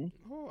skin.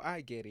 Oh, I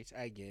get it.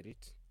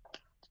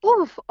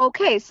 Oof,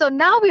 okay, so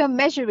now we are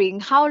measuring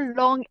how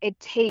long it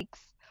takes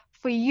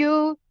for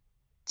you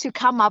to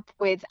come up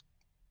with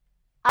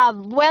a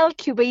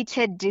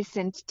well-curated,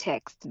 decent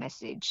text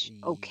message,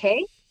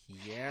 okay?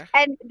 Yeah.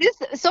 And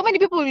so many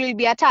people will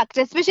be attacked,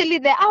 especially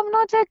the I'm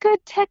not a good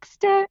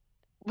texter.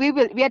 We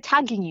are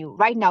tagging you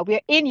right now. We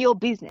are in your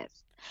business.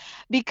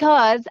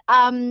 Because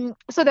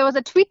so there was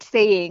a tweet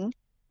saying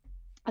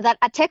that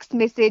a text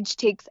message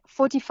takes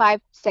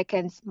 45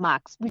 seconds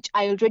max, which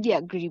I already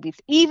agree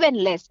with. Even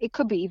less, it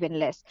could be even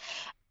less.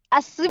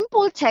 A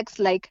simple text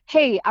like,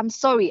 hey, I'm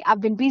sorry, I've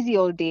been busy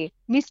all day,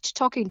 missed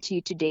talking to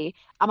you today,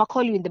 I'm gonna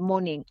call you in the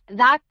morning.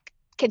 That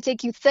can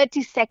take you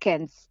 30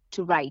 seconds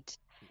to write.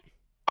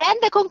 And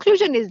the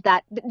conclusion is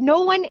that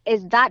no one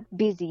is that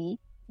busy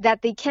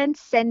that they can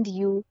send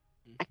you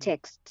a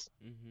text.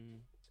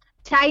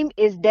 Time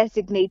is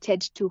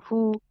designated to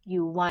who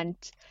you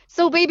want.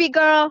 So baby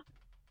girl,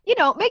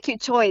 make your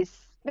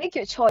choice. Make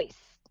your choice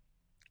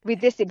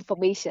with this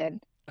information.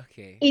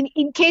 Okay.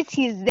 In case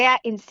he's there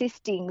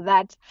insisting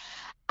that,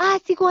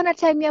 sikuwa na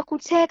time ya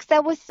kutext. I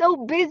was so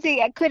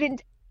busy. I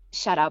couldn't.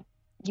 Shut up.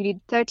 You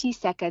need 30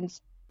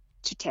 seconds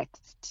to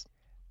text.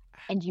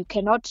 And you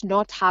cannot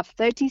not have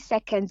 30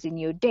 seconds in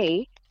your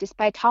day,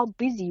 despite how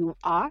busy you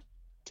are,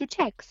 to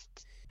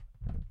text.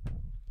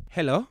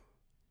 Hello?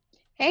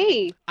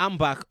 Hey. I'm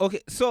back. Okay,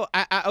 so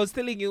I was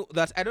telling you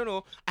that, I don't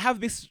know, I have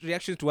mixed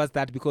reactions towards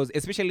that because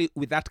especially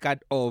with that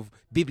kind of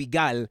baby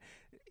girl,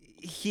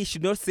 he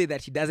should not say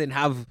that he doesn't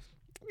have,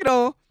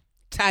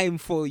 time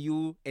for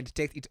you and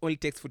text. It only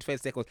takes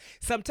 45 seconds.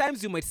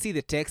 Sometimes you might see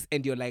the text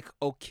and you're like,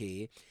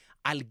 okay,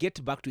 I'll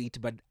get back to it.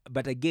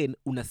 But again,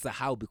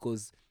 unasahau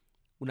because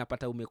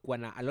unapata umekuwa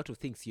na a lot of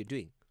things you're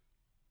doing.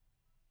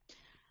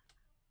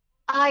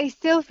 I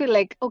still feel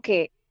like,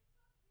 okay,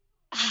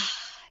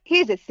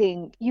 here's the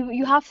thing.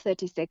 You have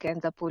 30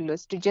 seconds,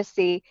 Apollos, to just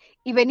say,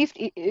 even if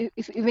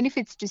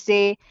it's to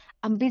say,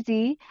 I'm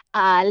busy,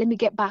 let me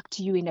get back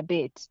to you in a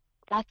bit.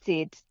 That's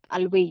it.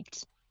 I'll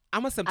wait.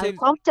 I'll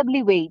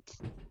comfortably wait.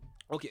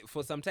 Okay,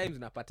 for sometimes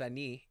unapata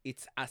ni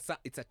it's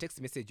a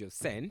text message you've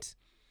sent,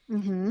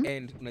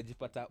 and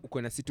unajipata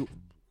uko na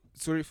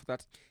sorry for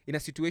that, in a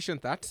situation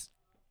that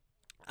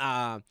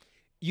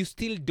you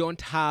still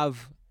don't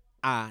have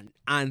an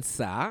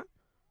answer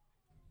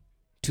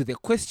to the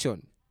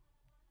question.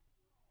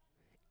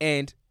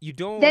 And you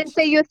don't. Then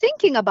say you're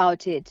thinking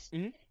about it.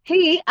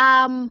 Hey,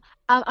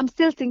 I'm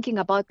still thinking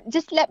about.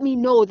 Just let me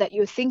know that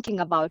you're thinking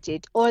about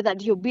it, or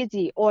that you're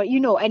busy, or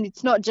and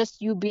it's not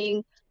just you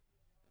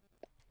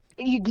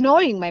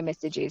ignoring my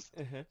messages.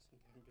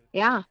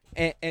 Yeah.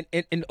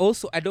 And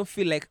also I don't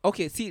feel like,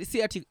 okay,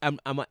 see at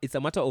it's a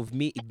matter of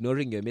me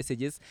ignoring your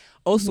messages.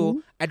 Also, Mm-hmm.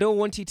 I don't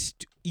want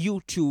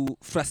you to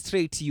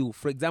frustrate you.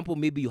 For example,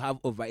 maybe you have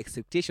over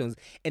expectations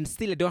and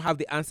still I don't have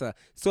the answer,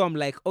 so I'm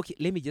like, okay,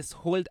 let me just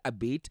hold a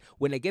bit.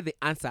 When I get the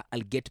answer,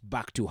 I'll get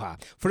back to her.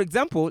 For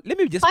example, let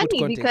me just put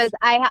Funny because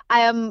context. I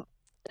am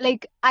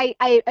like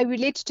I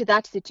relate to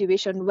that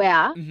situation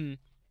where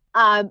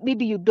Mm-hmm.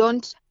 maybe you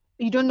don't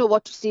know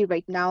what to say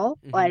right now,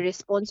 or Mm-hmm. a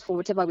response for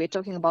whatever we're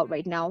talking about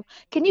right now.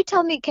 Can you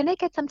tell me, can I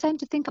get some time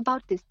to think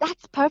about this?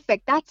 That's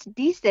perfect. That's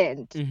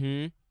decent.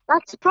 Mm-hmm.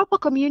 That's proper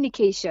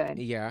communication.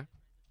 Yeah.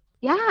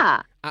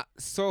 Yeah.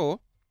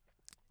 So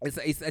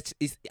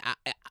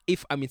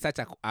if I'm in such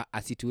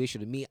a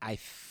situation, me, I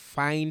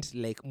find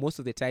like most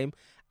of the time,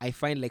 I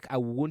find like I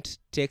won't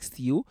text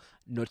you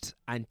not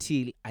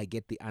until I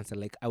get the answer.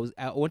 Like I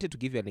wanted to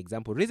give you an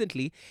example.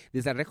 Recently,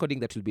 there's a recording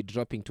that will be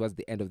dropping towards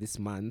the end of this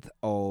month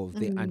of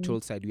the Mm.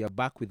 Untold Side. We are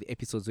back with the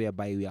episodes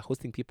whereby we are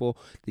hosting people.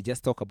 They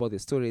just talk about the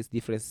stories,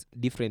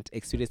 different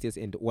experiences,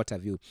 and what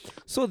have you.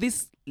 So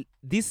this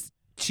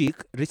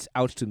chick reached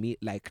out to me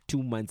like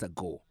 2 months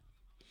ago.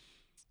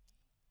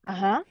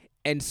 Uh-huh.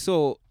 And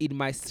so in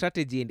my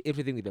strategy and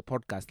everything with the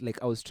podcast,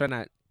 like I was trying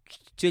to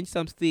change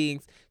some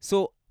things.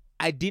 So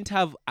I didn't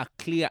have a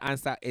clear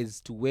answer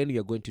as to when we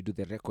are going to do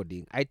the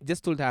recording. I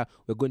just told her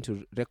we're going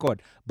to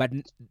record, but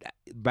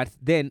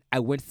then I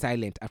went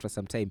silent after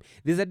some time.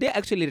 There's a day I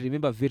actually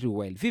remember very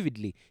well,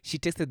 vividly. She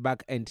texted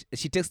back and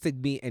she texted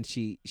me and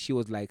she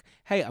was like,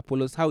 "Hey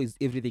Apollos, how is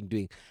everything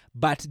doing?"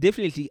 But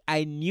definitely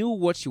I knew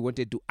what she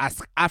wanted to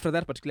ask after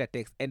that particular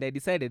text, and I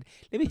decided,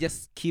 let me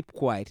just keep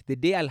quiet. The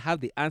day I'll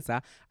have the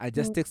answer, I'll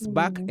just text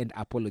back Mm. and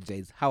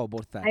apologize. How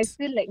about I that?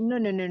 feel like no,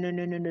 no, no, no,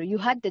 no, no, no. You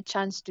had the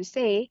chance to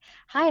say,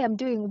 "Hi, I'm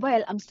doing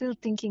well. I'm still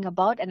thinking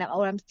about,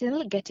 or I'm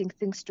still getting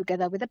things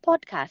together with a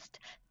podcast."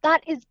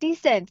 That is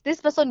decent.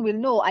 This person will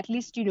know, at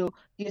least, you're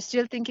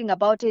still thinking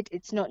about it.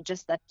 It's not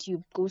just that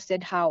you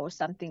ghosted her or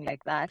something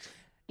like that.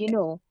 You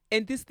know.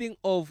 And this thing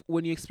of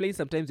when you explain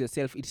sometimes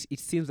yourself, it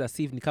seems as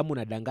if ni kama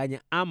unadanganya,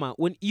 ama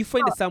when you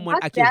find Oh, someone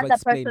that's the akiova other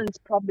explain. person's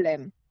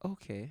problem.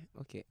 Okay,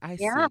 I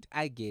see Yeah. it,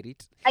 I get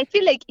it. I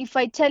feel like if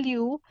I tell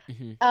you,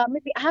 Mm-hmm.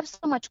 maybe I have so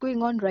much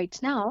going on right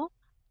now,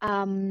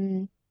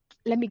 um,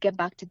 let me get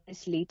back to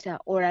this later,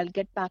 or I'll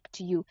get back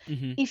to you.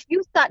 Mm-hmm. If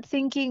you start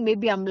thinking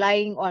maybe I'm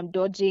lying or I'm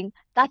dodging,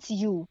 that's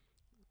you.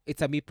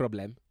 It's a me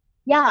problem.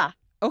 Yeah.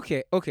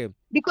 Okay.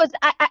 Because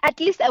at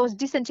least I was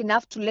decent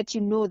enough to let you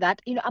know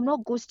that, I'm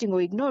not ghosting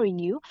or ignoring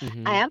you. I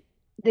Mm-hmm. am.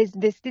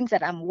 There's things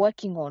that I'm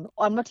working on,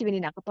 or I'm not even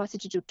in a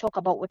capacity to talk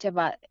about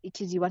whatever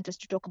it is you want us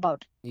to talk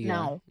about Yeah.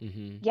 now.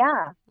 Mm-hmm.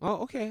 Yeah.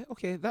 Oh, okay.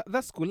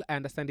 That's cool. I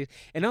understand it.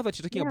 And now that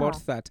you're talking about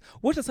Yeah. that,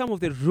 what are some of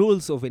the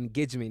rules of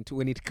engagement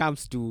when it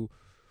comes to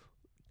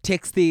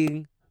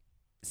texting,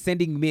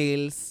 sending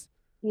mails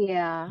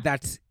Yeah.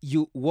 that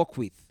you work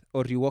with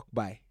or you work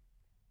by?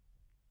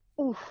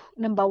 Ooh,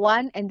 number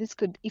one, and this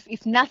could,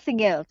 if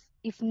nothing else,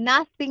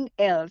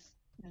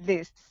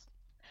 this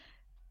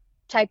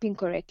typing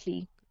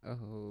correctly,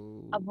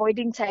 Oh.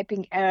 avoiding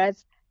typing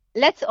errors.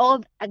 Let's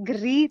all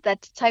agree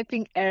that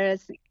typing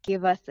errors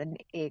give us an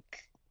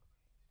ick.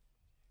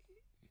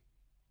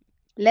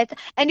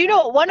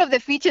 One of the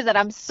features that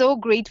I'm so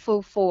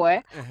grateful for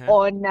Uh-huh.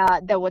 on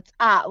the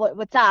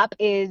WhatsApp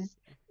is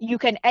you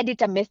can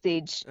edit a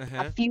message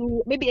Uh-huh.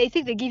 maybe I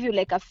think they give you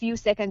like a few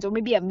seconds or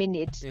maybe a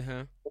minute.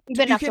 Uh-huh.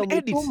 Even You after can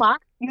edit. umetuma,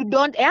 you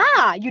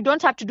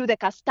don't have to do the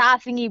star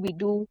thingy we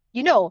do.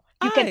 You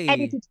can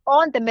edit Aye. it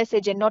on the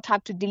message and not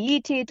have to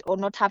delete it, or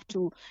not have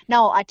to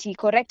now ati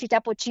correct it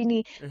hapo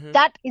chini. Uh-huh.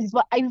 That is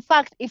what, in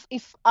fact, if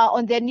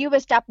on their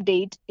newest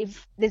update,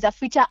 if there's a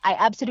feature I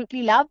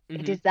absolutely love,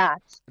 it Mm-hmm. is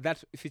that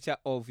That feature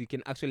of you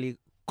can actually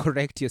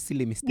correct your silly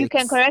you can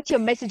mistakes. correct your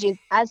messages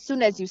as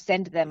soon as you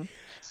send them.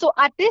 So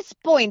at this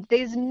point, there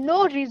is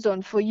no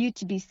reason for you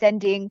to be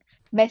sending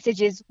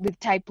messages with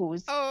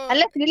typos. Oh.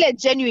 Unless you're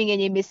genuine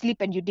and you may sleep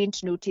and you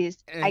didn't notice.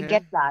 I Uh-huh.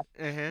 get that.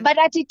 Uh-huh. But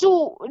at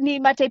two ni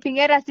ma typing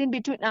errors in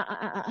between.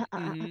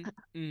 Mm-hmm.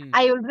 Mm.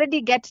 I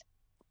already get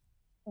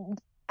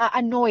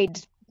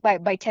annoyed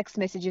by text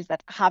messages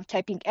that have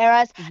typing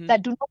errors, Mm-hmm.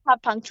 that do not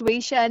have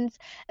punctuations,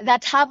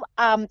 that have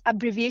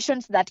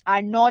abbreviations that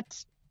are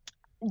not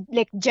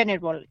like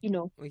general.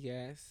 Oh,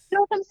 yes. You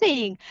know what I'm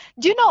saying?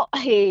 Do you know,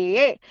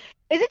 hey,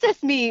 is it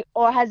just me,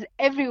 or has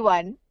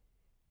everyone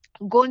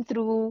gone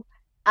through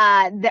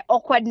the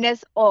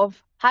awkwardness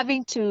of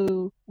having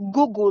to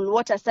Google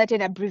what a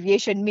certain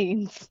abbreviation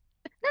means?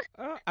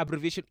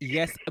 Abbreviation.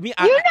 Yes. I mean,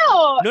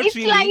 not It's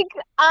really. like,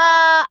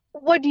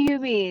 what do you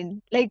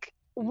mean? Like,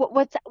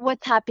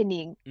 what's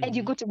happening? And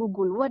you Mm-hmm. go to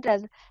Google, what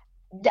does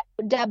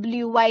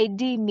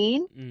WYD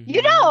mean?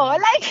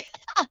 Mm-hmm. Like,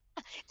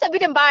 it's a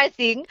bit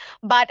embarrassing,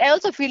 but I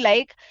also feel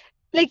like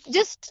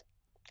just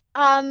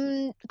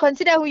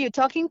consider who you're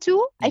talking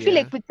to. I feel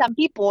Yeah. like with some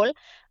people,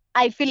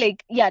 I feel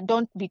like, yeah,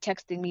 don't be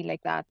texting me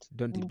like that.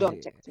 Don't Don't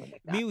be. text me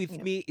like that. Me,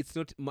 with me, it's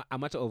not a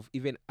matter of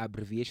even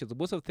abbreviations.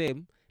 Most of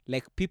them,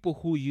 like people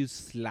who use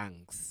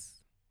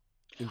slangs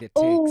in the text.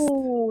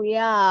 Oh,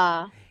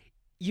 yeah.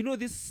 you know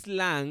this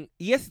slang,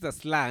 yes it's a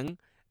slang.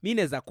 Mi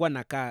naweza kuwa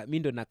mi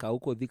ndo nakaa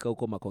huko Thika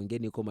huko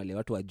Makongeni huko male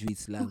watu wajui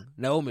slang.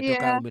 Na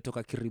wewe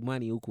umetoka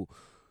Kirimani huku.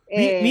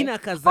 Mi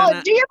nakazana.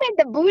 Oh, do you mean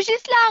the bougie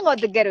slang or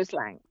the ghetto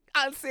slang?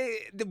 I'll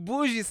say the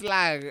bougie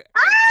slang.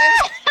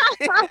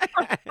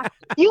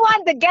 You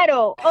want the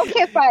ghetto.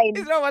 Okay, fine.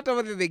 It's not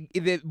whatever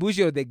the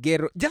bougie or the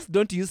ghetto. Just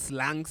don't use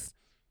slangs.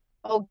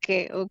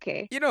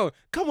 Okay. You know,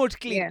 come out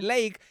clean. Yeah.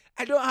 Like,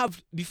 I don't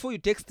have, before you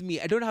text me,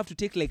 I don't have to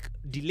take like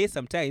delay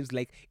sometimes.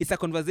 Like, it's a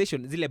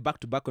conversation. It's like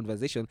back-to-back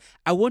conversation.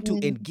 I want to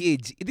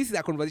engage. This is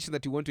a conversation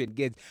that you want to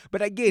engage.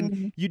 But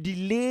again, you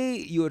delay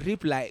your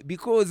reply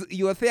because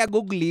you are there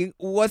Googling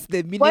what's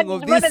the meaning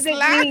of this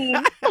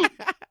slang.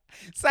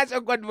 Such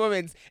awkward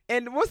moments.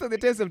 And most of the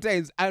time,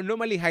 sometimes, I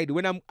normally hide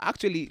when I'm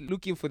actually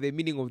looking for the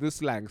meaning of those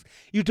slangs.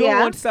 You don't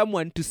want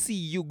someone to see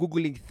you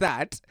Googling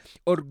that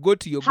or go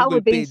to your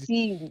Google page.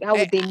 How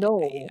would they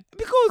know?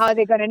 Because how are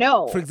they going to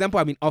know? For example,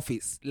 I'm in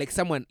office. Like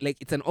someone, like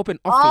it's an open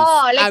office.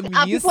 Oh, like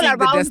I'm using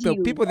the desktop.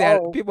 You.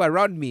 People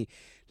around me.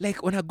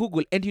 Like on a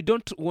Google, and you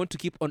don't want to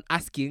keep on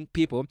asking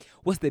people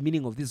what's the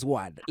meaning of this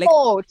word. Like,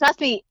 oh,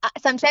 trust me,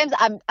 sometimes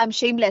I'm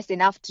shameless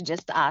enough to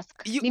just ask.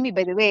 Mimi,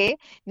 by the way,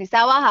 ni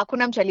sawa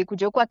hakuna mtu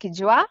alikuja huko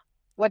akijua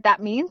what that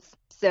means.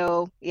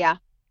 So yeah,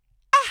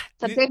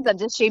 sometimes I'm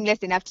just shameless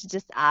enough to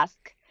just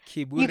ask.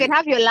 Kiburi. You can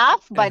have your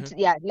laugh, but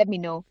yeah, let me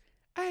know.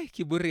 Ay,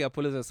 kiburi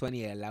Apollo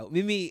Zaswani allow.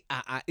 Mimi,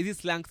 these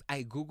slangs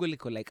I Google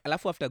like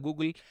alafu after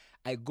Google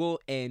I go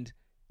and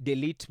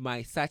delete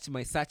my search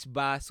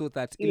bar so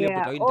that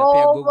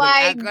oh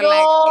my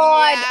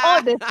God.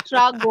 Oh, the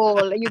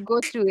struggle. You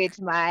go through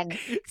it, man.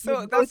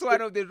 So that's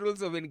one of the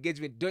rules of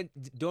engagement.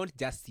 Don't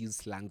just use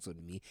slangs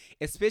on me.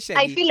 Especially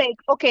I feel like,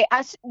 okay,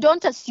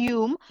 don't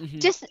assume.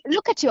 Just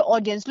look at your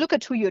audience. Look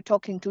at who you're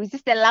talking to. Is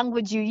this the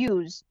language you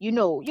use? You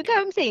know, you get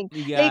what I'm saying?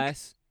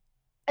 Yes.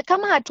 Like,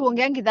 kama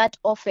hatuongeangi that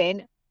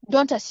often,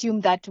 don't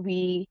assume that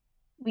we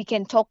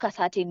can talk a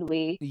certain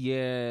way.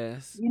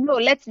 Yes. You know,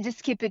 let's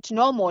just keep it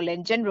normal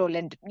and general,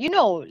 and you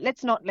know,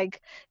 let's not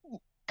like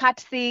cut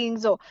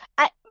things. Or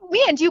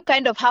me and you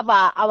kind of have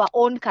our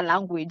own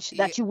language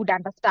that you would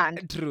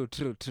understand. True.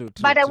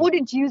 But I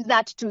wouldn't use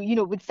that to, you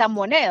know, with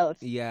someone else.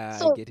 Yeah,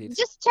 so I get it.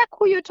 Just check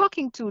who you're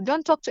talking to.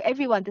 Don't talk to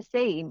everyone the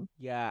same.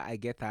 Yeah, I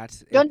get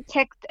that. Don't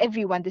text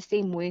everyone the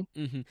same way.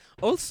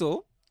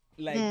 Also,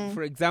 like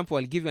for example,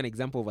 I'll give you an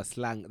example of a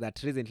slang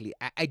that recently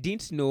I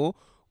didn't know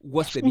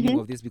what's the meaning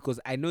of this because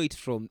I know it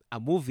from a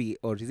movie,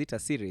 or is it a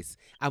series?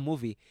 A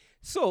movie.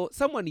 So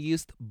someone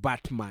used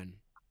Batman.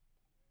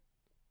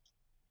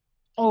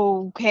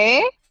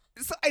 Okay.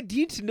 So I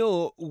didn't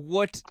know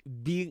what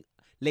being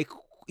like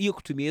you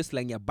to me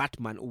slang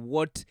Batman,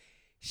 what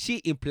she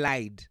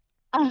implied.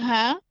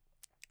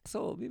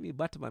 So maybe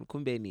Batman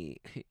kumbe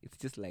it's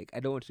just like I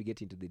don't want to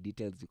get into the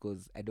details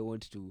because I don't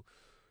want to.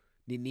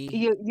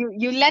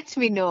 You let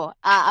me know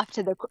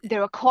after the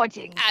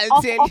recording.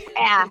 I'll tell off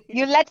air.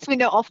 You let me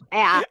know off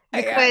air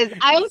because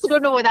I also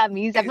don't know what that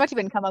means. I've not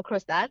even come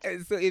across that.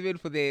 So even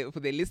for the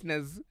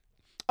listeners,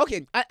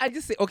 okay, I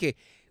just say okay,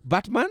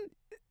 Batman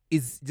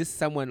is just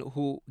someone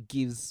who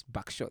gives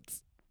back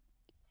shots.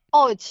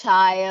 Oh,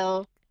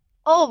 child.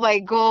 Oh my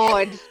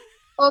God.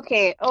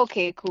 Okay,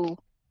 cool.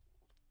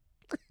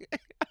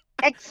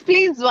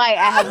 Explains why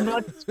I have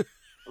not,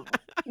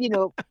 you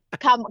know,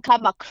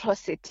 come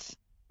across it.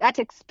 That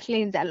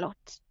explains a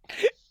lot.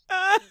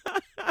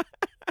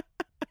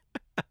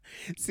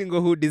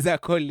 Singlehood is a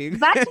calling.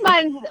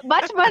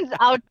 Batman's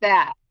out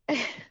there.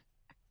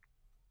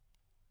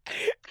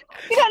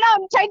 You know, now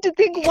I'm trying to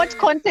think what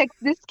context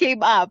this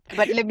came up,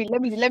 but let me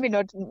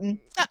not.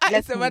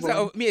 It's a matter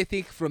of me. I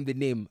think from the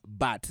name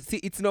Bat. See,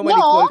 it's normally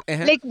called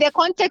like the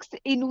context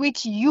in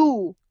which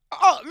you.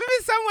 Oh,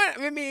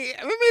 maybe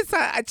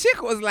a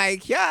chick was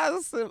like,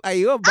 "Yes, are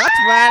you a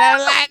Batman?" I'm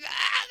like.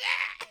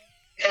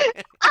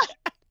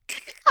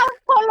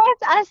 Apollo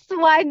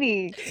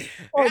Aswani.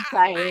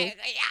 Okay.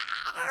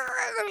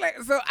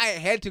 So I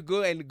had to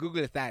go and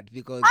Google that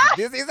because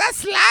this is a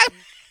slang.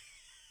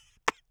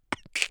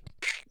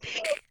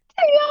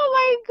 Oh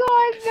my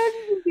God, this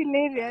is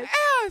hilarious.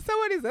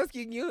 Someone is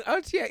asking you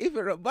out here if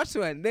you're a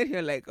Batman, then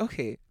you're like,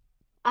 okay.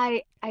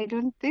 I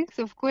don't think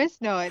so. Of course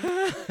not.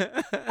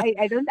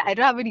 I don't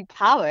have any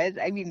powers.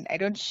 I mean, I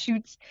don't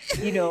shoot,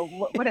 you know,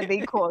 what are they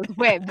called?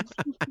 Webs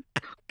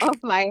off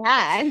my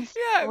hands.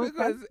 Yeah,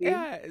 because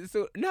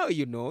so now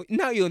you know.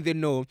 Now you're on the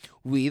know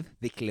with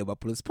the Clever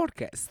Plus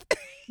podcast.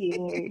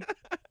 Yay.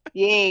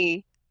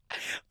 Okay.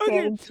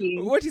 Thank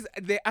you. What is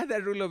the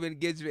other rule of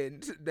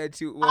engagement that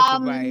you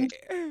want to buy?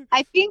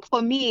 I think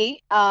for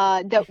me,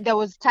 there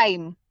was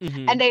time,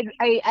 and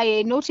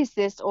I noticed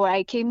this, or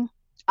I came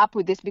up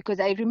with this because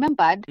I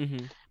remembered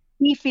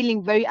me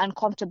feeling very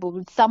uncomfortable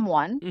with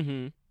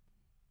someone,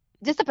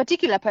 just a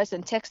particular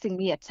person texting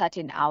me at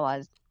certain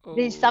hours.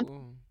 There's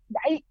some.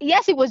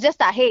 Yes, it was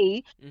just a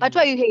hey, but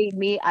why are you heying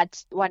me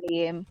at 1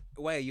 a.m.?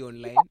 Why are you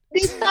online?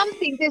 There's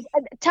something.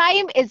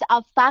 Time is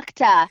a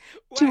factor.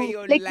 Why are you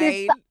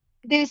online?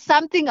 There's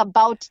something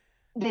about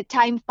the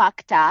time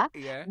factor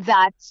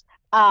that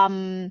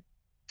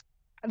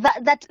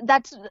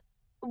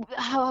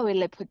how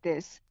will I put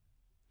this?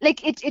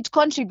 Like it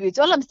contributes.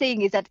 All I'm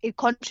saying is that it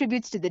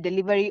contributes to the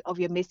delivery of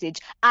your message.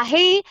 A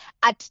hey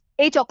at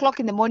 8 o'clock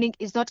in the morning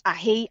is not a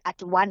hey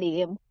at 1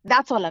 a.m.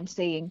 That's all I'm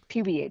saying.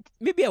 Period.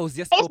 Maybe I was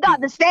just It's not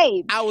hoping. the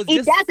same. I was It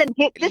just. doesn't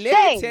hit the Let me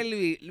same. tell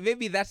you,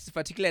 maybe that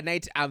particular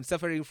night I'm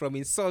suffering from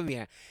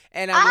insomnia,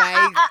 and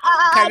I'm like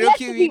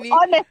Let's karaoke be Winnie.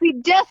 honest.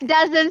 It just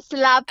doesn't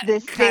slap the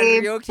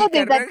same. So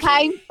there's a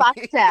time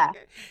factor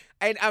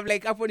And I'm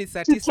like hapo ni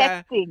saa to 9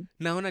 texting.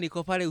 naona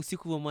niko pale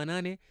usiku wa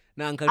manane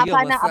naangalia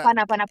masaa.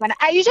 Apana.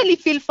 I usually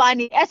feel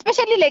funny,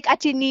 especially like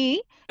atini,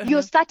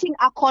 you're starting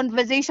a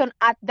conversation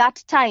at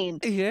that time.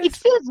 Yes. It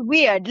feels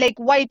weird. Like,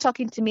 why are you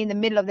talking to me in the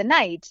middle of the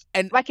night?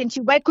 And why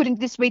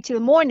couldn't this wait till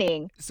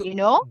morning? so You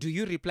know? do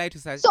you reply to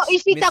such So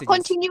if it's messages? a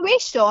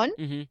continuation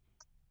Mhm.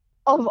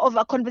 of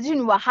a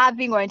conversation we're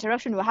having or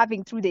interaction we're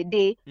having through the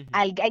day,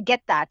 I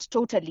get that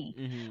totally.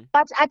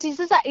 But at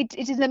it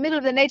is in the middle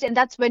of the night, and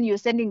that's when you're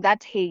sending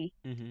that hey.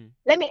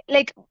 Let me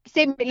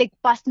say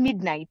past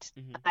midnight.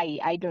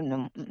 I don't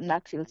know.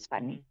 That feels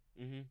funny.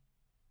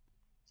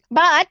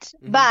 But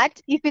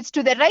if it's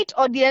to the right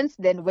audience,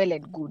 then well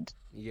and good.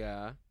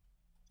 Yeah.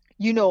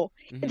 You know,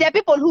 there are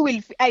people who will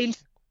I'll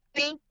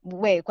feel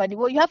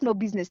well, you have no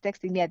business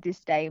texting me at this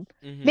time.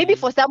 Maybe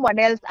for someone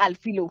else I'll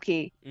feel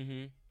okay.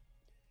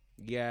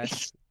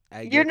 Yes.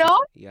 I get You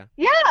know? it. Yeah.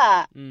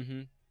 Yeah.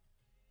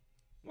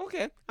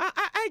 Okay.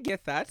 I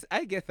get that.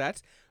 I get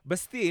that. But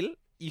still,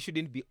 you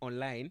shouldn't be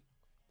online.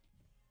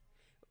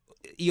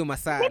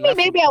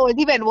 Maybe I was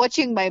even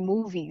watching my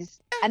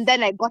movies and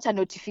then I got a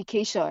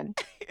notification.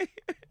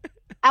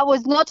 I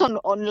was not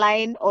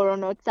online or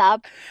on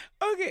WhatsApp.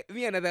 Okay,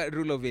 me another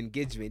rule of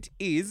engagement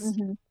is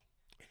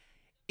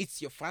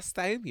it's your first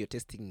time you're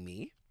testing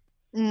me.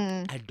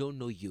 I don't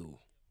know you.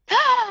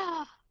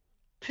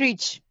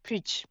 Preach.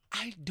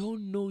 I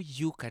don't know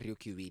you,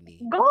 karaoke Winnie.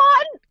 Go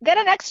on, get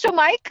an extra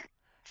mic.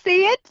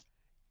 Say it.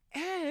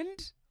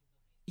 And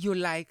you're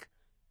like,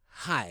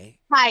 hi.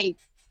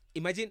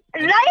 Imagine,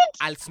 right?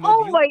 I'll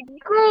snob you. Oh my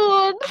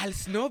god. I'll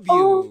snob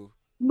Oh you.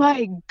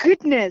 my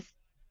goodness.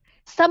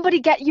 Somebody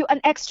get you an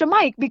extra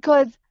mic,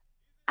 because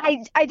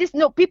I just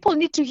know people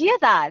need to hear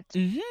that.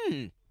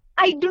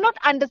 I do not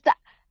understand.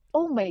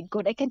 Oh my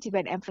god, I can't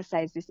even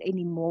emphasize this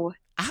anymore.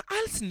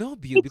 I'll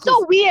snob you. It's because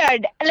so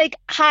weird. Like,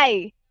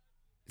 hi.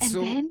 And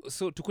so then?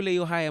 So tukule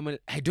yo hi,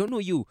 I don't know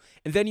you.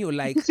 And then you're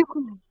like,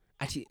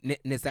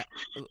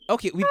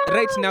 okay,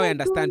 right now I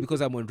understand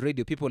because I'm on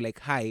radio. People like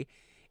hi.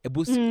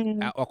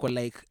 Wako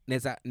like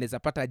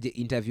neza pata je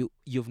interview.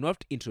 You've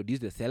not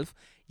introduced yourself.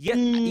 Yes,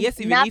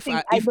 even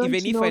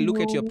if I look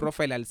at your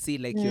profile, I'll see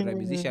like you're a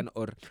musician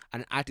or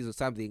an artist or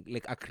something,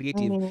 like a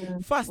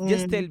creative. First,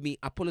 just tell me,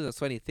 apologize,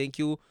 funny, thank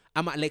you.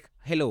 I'm like,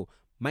 hello,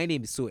 my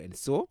name is so and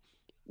so.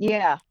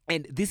 Yeah.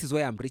 And this is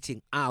why I'm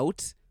reaching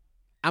out.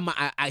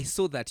 I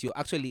saw that you're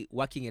actually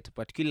working at a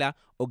particular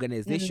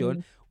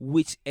organization,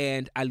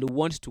 and I'll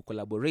want to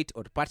collaborate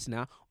or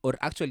partner or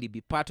actually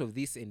be part of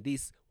this and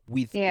this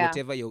with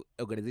whatever your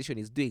organization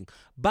is doing.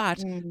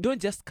 But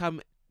don't just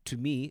come to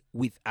me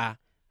with a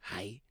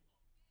hi.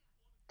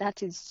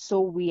 That is so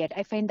weird.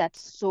 I find that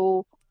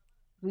so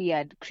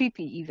weird,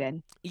 creepy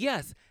even.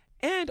 Yes.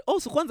 And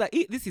also, Kwanza,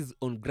 this is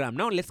on Gram.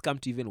 Now let's come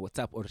to even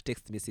WhatsApp or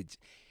text message.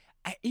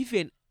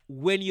 Even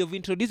when you've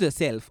introduced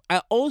yourself,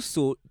 I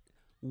also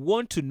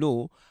want to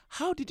know,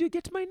 how did you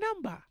get my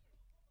number?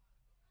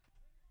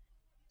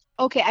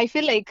 Okay, I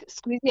feel like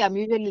Squeezy, I'm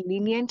usually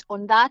lenient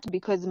on that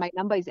because my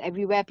number is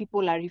everywhere.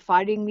 People are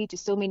referring me to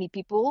so many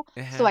people.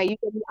 So I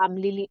usually am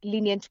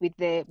lenient with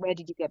where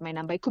did you get my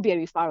number? It could be a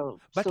referral.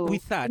 But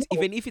with that,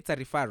 even if it's a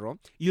referral,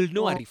 you'll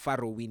know a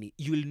referral, Winnie.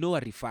 You'll know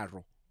a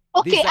referral.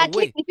 Okay, at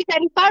least if it's a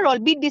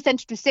referral, be decent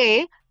to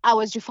say, I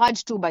was referred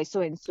to by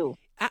so-and-so.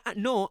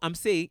 No, I'm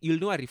saying you'll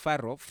know a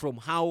referral from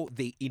how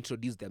they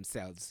introduce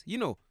themselves. You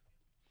know?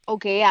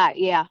 Okay,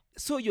 yeah.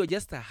 So you're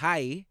just a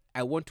hi,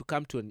 I want to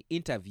come to an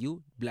interview,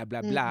 blah,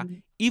 blah, blah.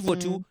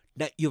 Hivyo tu,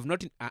 that you've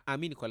not, I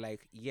mean,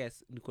 like,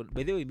 yes,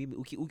 by the way, mimi,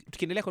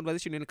 tukiendelea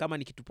conversation, kama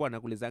nikitupoa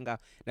nakulizanga,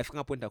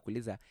 nafika point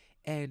nakuliza,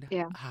 and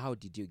how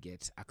did you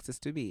get access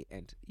to me?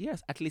 And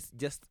yes, at least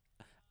just,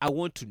 I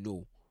want to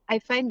know. I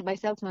find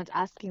myself not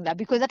asking that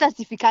because hata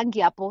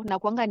sifikangi hapo na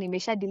kuanga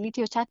nimesha delete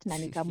your chat na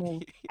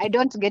nikamove. I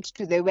don't get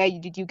to the where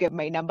did you get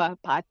my number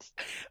part.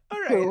 All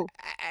right. So,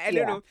 I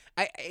don't know.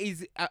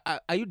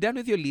 Are you done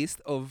with your list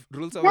of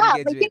rules of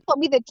engagement? Yeah, I think for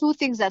me the two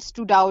things that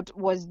stood out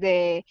was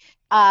the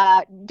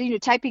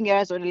typing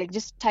errors or like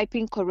just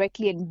typing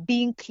correctly and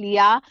being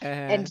clear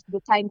and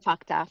the time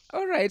factor.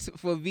 All right.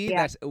 For me,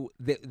 that's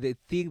the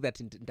thing that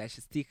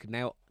should stick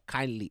now.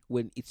 Kindly,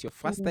 when it's your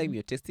first time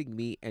you're testing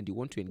me and you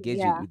want to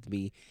engage with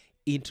me,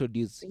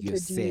 introduce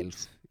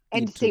yourself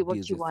and say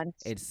what you want.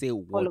 And say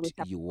what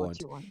you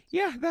want.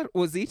 Yeah, that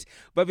was it.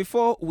 But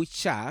before we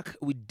check,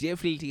 we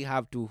definitely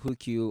have to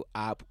hook you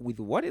up with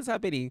what is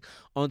happening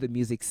on the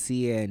music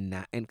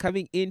scene. And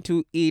coming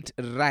into it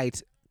right,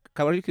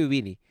 Kawariku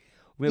Winnie,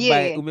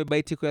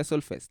 umebay Tiko ya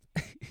Soul Fest.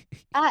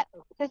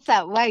 That's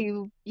why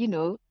you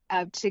know,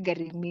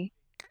 triggering me.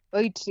 Why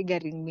are you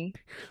triggering me?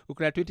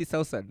 Uko na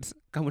 20,000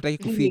 kama utaki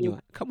Really?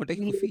 kufinywa. Kama utaki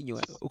Really?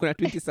 kufinywa, uko na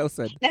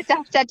 20,000. That's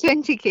after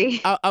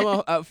 20K.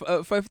 I'm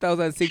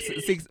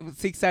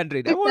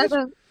 5,600. I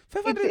want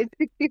 500. It's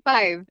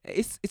 65.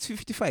 It's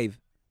 55.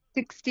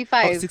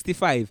 65.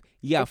 65.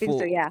 Yeah, I think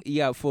so,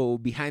 yeah. for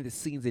behind the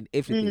scenes and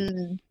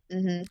everything.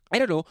 Mm-hmm. I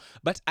don't know,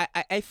 but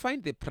I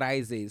find the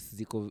prices,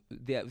 Ziko,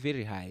 they are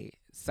very high.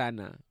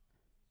 Sana.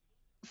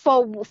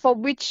 For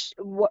which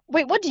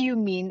wait, what do you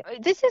mean?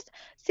 This is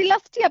see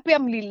last year pia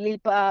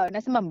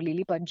nasema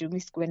mlilipa juu mi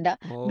sikuenda.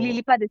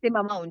 Mlilipa the same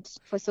amount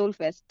for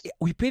Soulfest.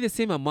 We pay the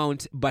same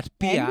amount, but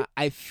pia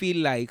I feel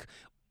like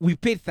we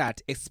paid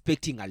that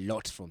expecting a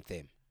lot from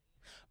them.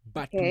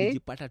 But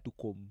tulijipata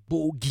tuko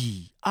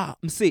mbogi.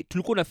 Mse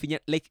tulikuwa nafinya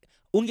like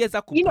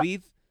ungeza ku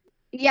breathe.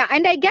 Yeah,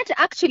 and I get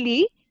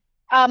actually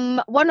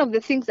one of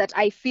the things that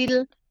I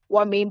feel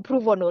may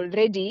improve on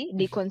already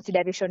the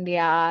consideration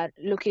their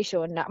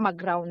location ama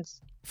grounds.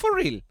 For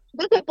real.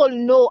 Those people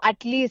know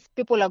at least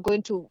people are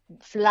going to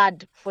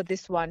flood for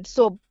this one.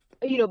 So,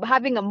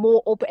 having a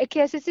more open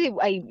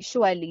KCC,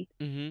 surely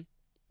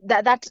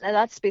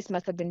that space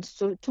must have been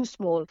too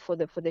small for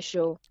the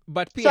show.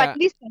 But pia, so at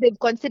least they've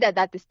considered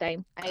that this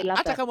time. I love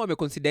hata kama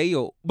wameconsider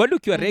hiyo, bado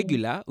ukiwa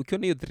regular,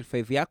 ukiona hiyo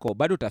 35 yako,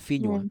 bado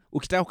utafinywa.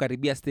 Ukitaka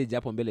kukaribia stage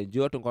hapo mbele,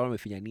 njoo watu ngoma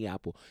wamefinyania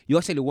hapo. You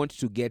actually want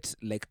to get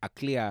like a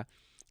clear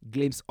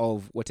glimpse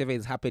of whatever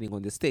is happening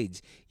on the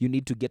stage. You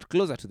need to get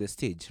closer to the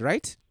stage,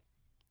 right?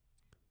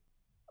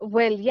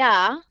 Well,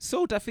 yeah.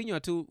 So utafinywa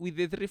tu with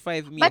the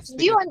 35 But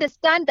do you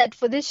understand that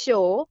for this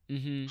show,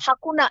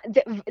 hakuna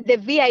the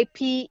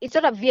VIP, it's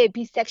not a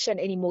VIP section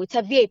anymore. It's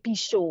a VIP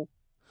show.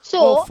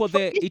 So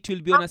it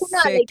will be on a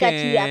second.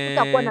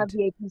 Hakuna a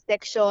VIP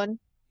section.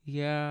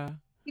 Yeah.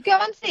 You get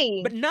what I'm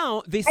saying? But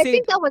now they say, I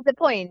think that was the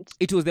point.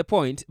 It was the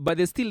point, but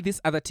there's still this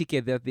other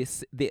ticket that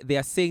they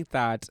are saying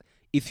that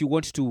if you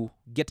want to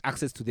get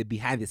access to the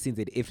behind the scenes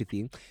and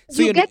everything,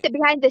 so you get the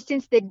behind the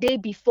scenes the day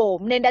before.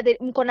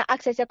 Mkona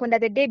access ya kwenda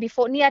the day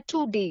before near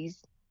 2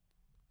 days.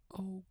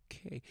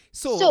 Okay.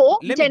 So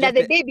let me get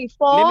the day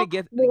before. Let me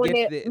get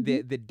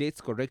the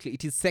dates correctly.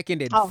 It is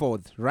 2nd and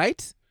 4th,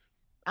 right?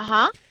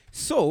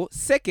 So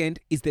 2nd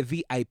is the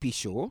VIP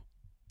show.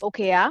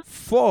 Okay, yeah.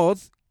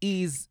 4th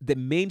is the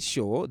main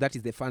show, that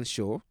is the fan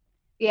show.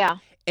 Yeah.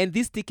 And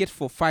this ticket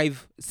for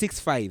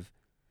 565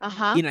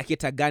 in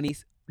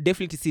Aketaganis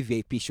definitely see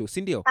VIP show,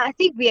 sindio? I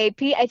think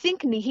VIP, I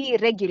think ni hii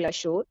regular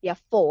show,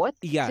 4th.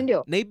 Yeah,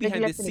 sindio? Na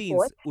behind the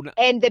scenes.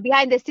 And the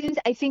behind the scenes,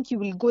 I think you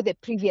will go the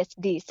previous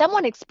day.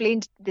 Someone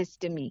explained this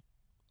to me.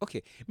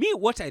 Okay. Me,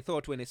 what I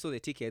thought when I saw the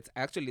tickets,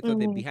 I actually thought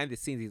the behind the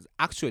scenes is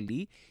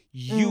actually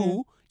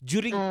you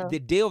during the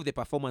day of the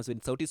performance when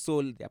Sauti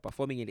Soul, they're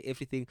performing and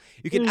everything,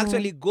 you can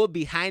actually go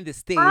behind the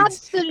stage.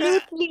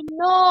 Absolutely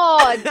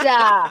not.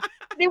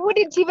 They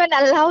wouldn't even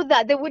allow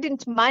that. They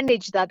wouldn't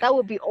manage that. That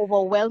would be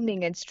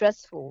overwhelming and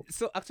stressful.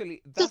 So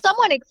actually, so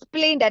someone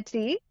explained that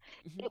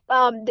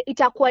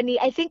itakuwa ni,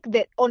 I think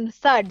that on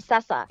 3rd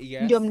sasa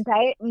ndio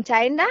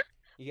mtaenda.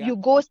 Yeah. You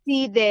go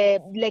see the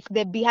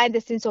behind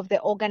the scenes of the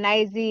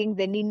organizing,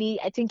 the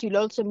nini. I think you'll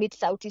also meet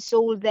Sauti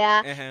Soul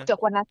there.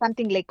 Tutakuwa na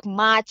something like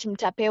March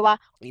mtapewa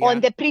on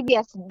the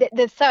previous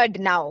the 3rd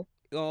now.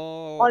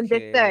 On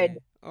the 3rd.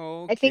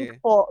 Okay. I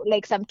think for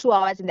like some 2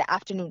 hours in the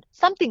afternoon,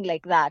 something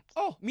like that.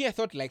 Oh, me, I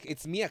thought like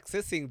it's me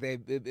accessing the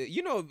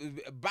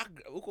back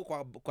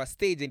kwa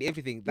stage and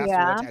everything. That's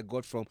what I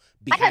got from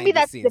behind the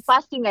that's scenes. The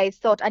first thing I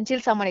thought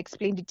until someone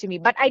explained it to me.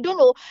 But I don't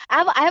know.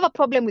 I have a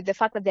problem with the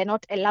fact that they're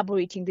not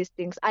elaborating these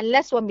things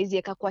unless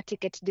wamezieka kwa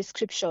ticket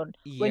description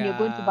when you're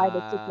going to buy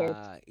the ticket.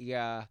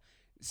 Yeah.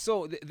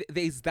 So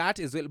there is that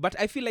as well. But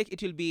I feel like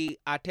it will be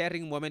a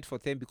tearing moment for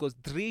them because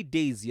 3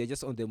 days you're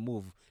just on the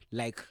move.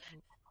 Like,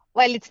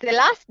 well, it's the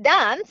last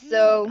dance,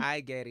 so I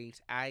get it.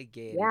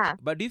 Yeah.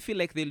 But do you feel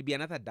like there will be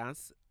another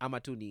dance?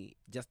 Amatuni,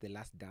 just the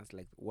last dance,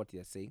 like what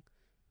you're saying?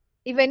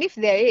 Even if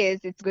there is,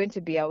 it's going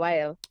to be a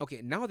while.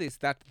 Okay, now there's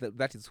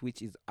that is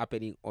which is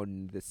happening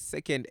on the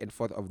 2nd and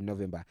 4th of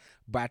November.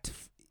 But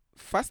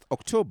 1st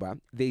October,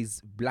 there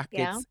is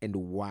blankets and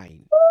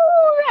wine.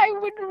 Oh, I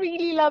would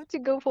really love to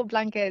go for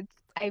blankets.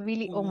 I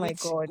really, oh my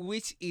God.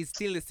 Which is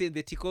still the same.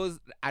 The Tico's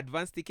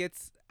advance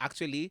tickets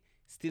actually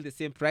still the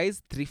same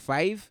price,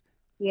 3,500.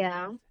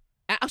 Yeah.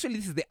 Actually,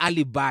 this is the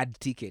early bird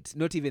ticket,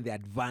 not even the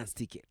advance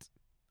ticket.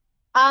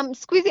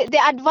 Squeezy, the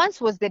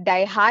advance was the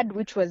Die Hard,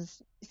 which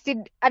was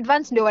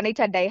advance no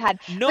wanaita Die Hard.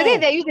 No. But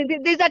then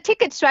there's a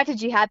ticket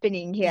strategy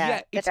happening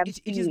here. Yeah, it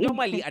is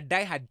normally a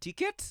Die Hard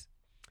ticket,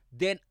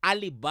 then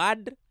early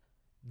bird,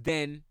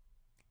 then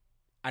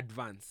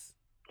advance.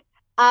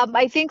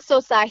 I think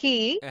so.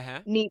 Sahi,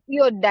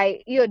 your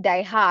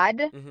Die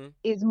Hard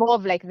is more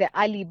of like the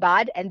early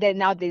bird, and then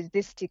now there's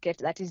this ticket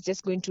that is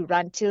just going to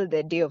run till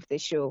the day of the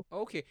show.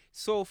 Okay,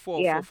 so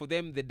for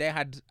them, the Die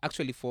Hard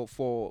actually for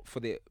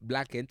the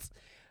blankets,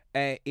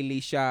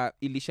 Elisha,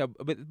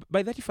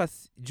 by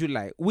 31st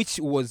July, which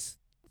was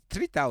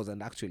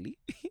 3,000 actually.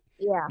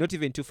 Yeah. Not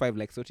even 2,500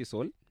 like Sauti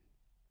Soul.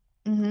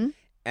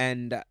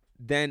 And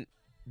then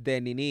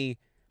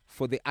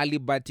for the early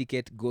bird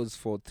ticket goes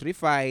for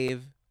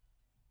 3,500.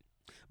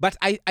 But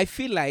I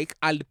feel like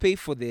I'll pay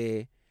for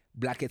the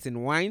Blankets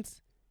and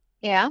Wines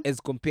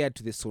as compared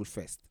to the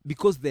Soulfest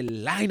because the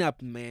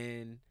lineup,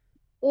 man.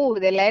 Oh,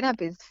 the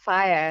lineup is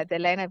fire. The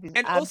lineup is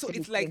And also, it's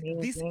absolutely like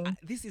amazing.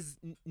 this is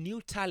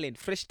new talent,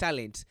 fresh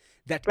talent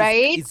that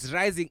Right? is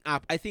rising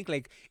up. I think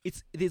like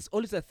there's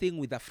always a thing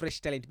with a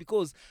fresh talent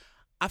because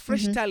a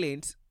fresh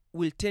talent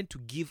will tend to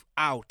give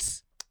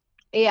out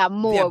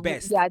more. their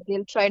best. Yeah,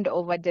 they'll try and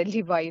over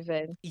deliver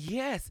even.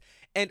 Yes.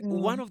 And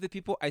one of the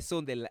people I saw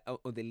on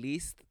the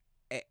list,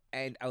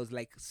 and I was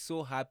like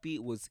so happy,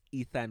 was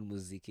Ethan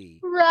Muziki.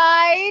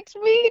 Right,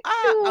 me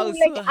too. I was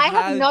like so I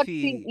have not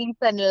happy. seen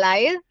Ethan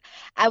live.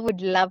 I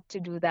would love to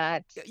do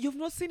that. You've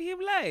not seen him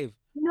live?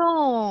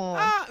 No.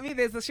 I mean,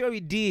 there's a show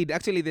we did.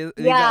 Actually, there's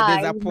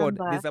I a pod.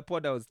 remember. There's a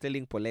pod I was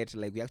telling Paulette,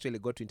 like we actually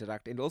got to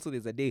interact. And also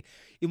there's a day.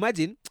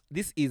 Imagine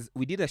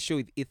we did a show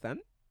with Ethan.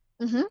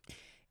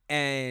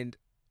 And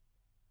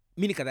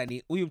mimi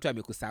nikadhani huyu mtu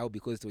amekusahau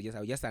because I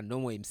was just a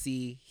normal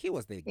MC. He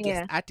was the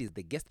guest artist,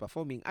 the guest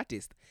performing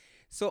artist.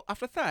 So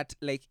after that,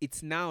 like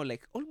it's now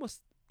like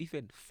almost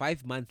even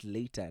 5 months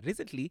later.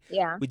 Recently,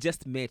 we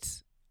just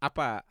met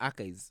Upper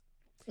Archives.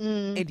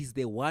 And he's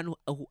the one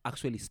who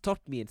actually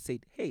stopped me and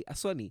said, "Hey,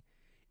 Aswani,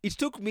 it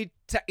took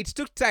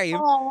time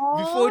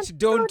before it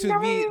dawned to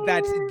me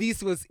that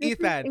this was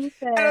Ethan."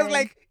 And I was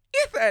like,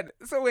 "Ethan!"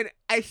 So when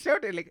I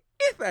shouted like,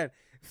 "Ethan!"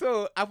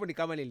 So hapo ni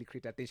kama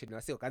nilicreate attention.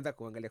 Wasi wakaanza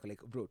kuangalia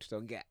like, "Bro,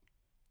 tutaongea."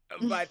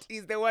 But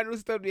he's the one who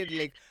stopped me and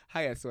like,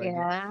 "Hi, Aswani."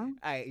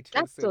 It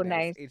felt That's so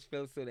nice. It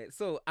felt so nice.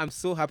 So I'm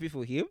so happy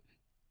for him.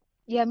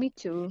 Yeah, me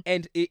too.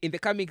 And in the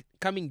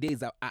coming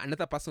days,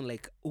 another person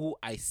like who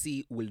I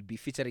see will be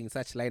featuring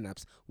such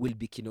lineups will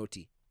be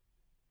Kinoti.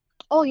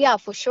 Oh yeah,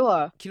 for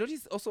sure. Kinoti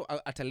is also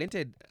a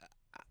talented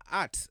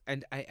art,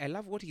 and I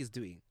love what he's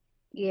doing.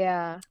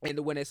 Yeah. And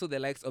when I saw the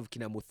likes of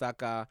Kina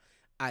Muthaka,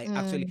 I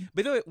actually.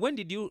 By the way, when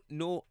did you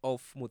know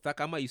of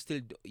Muthaka? Ama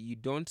you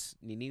don't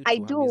need I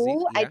do.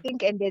 Music? I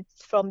think, and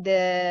it's from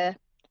the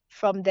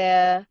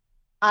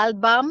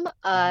album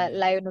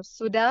Lion of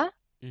Suda.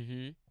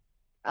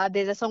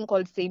 There's a song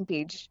called Same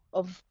Page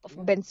of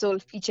Ben Soul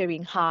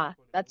featuring her.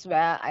 That's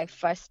where I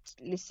first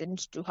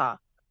listened to her.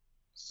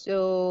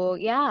 So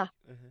yeah,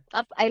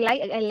 I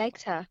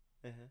liked her.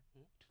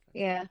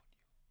 Yeah.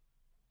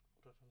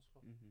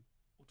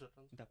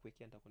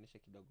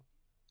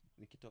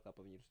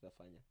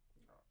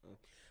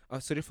 Oh,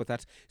 sorry for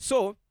that.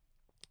 So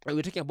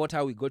we're talking about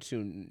how we got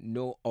to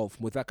know of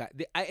Muthaka.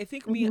 I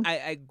think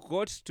I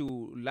got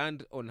to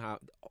land on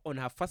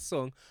her first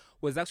song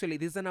was actually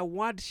there's an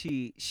award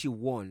she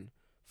won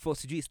for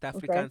Sijui East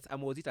Africans.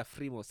 Was it a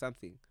film or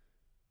something?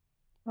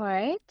 All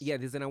right. Yeah,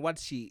 there's an award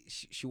she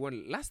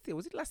won last year.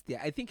 Was it last year?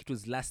 I think it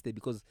was last year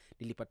because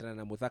nilipatana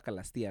na Muthaka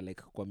last year,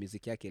 like kwa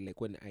music yake,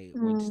 like when I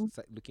went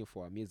looking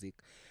for music.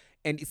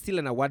 And it's still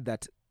an award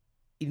that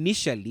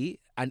initially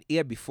an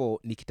year before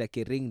Nikita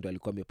Kering ndo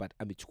alikuwa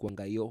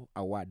amechukuanga hiyo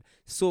award.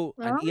 So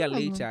an year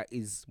later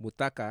is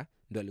Muthaka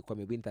ndo alikuwa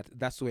amewin that.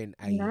 That's when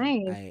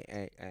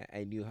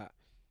I knew her.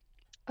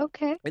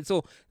 Okay. And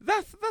so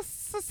that's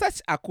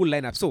such a cool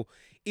lineup. So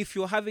if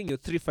you're having your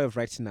 3-5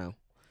 right now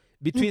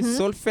between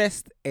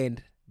Soulfest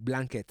and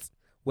Blankets,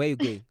 where are you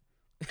going?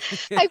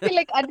 I feel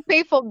like I'd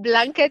pay for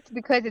Blankets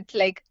because it's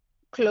like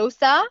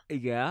closer.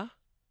 Yeah.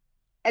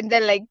 And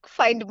then like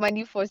find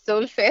money for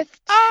Soulfest.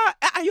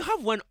 You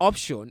have one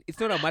option. It's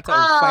not a matter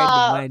of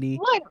finding money.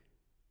 What?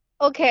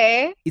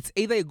 Okay. It's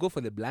either you go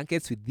for the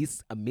Blankets with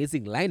this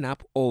amazing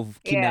lineup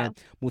of Kina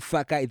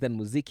Muthaka, Ethan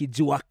Muziki,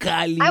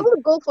 Juakali. I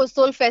would go for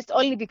Soulfest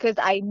only because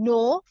I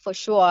know for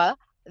sure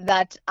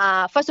that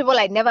first of all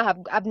I've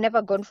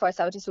never gone for a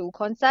Sauti Sol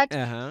concert.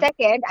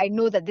 Second, I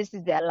know that this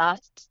is their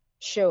last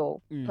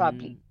show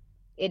probably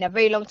in a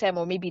very long time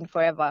or maybe in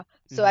forever.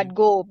 So I'd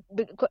go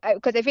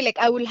because I feel like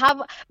I will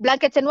have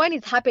Blankets and Wine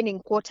is happening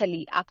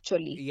quarterly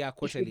actually. Yeah,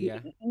 quarterly. Yeah.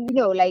 You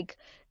know, like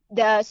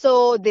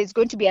so there's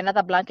going to be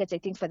another Blankets I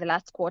think for the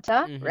last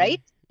quarter,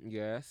 right?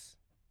 Yes.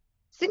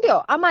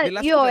 Sindio,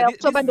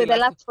 October the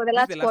last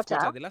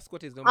quarter. The last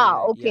quarter is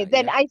normally. Okay.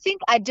 Then I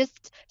think I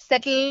just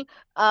settle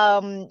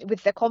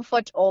with the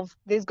comfort of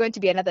there's going to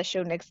be another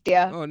show next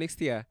year. Oh,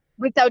 next year.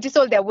 With Sauti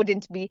Sol there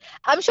wouldn't be.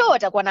 I'm sure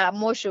watakuwa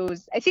more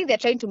shows. I think they're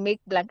trying to make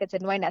Blankets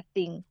and Wine a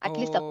thing, at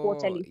least a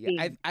quarterly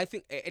thing. I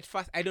think at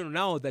first I don't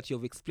know that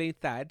you've explained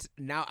that.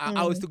 Now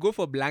I was to go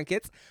for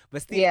Blankets,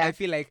 but still I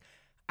feel like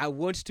I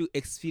want to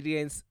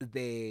experience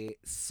the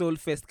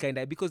Soulfest kind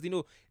of because they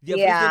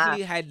have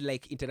recently had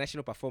like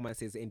international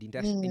performances and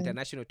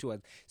international tours,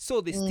 so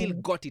they still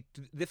got it.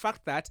 The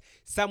fact that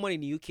someone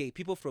in UK,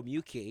 people from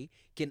UK,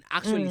 can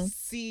actually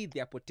see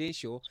their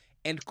potential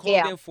and call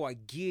them for a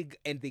gig,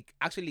 and they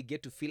actually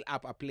get to fill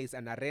up a place,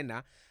 an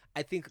arena.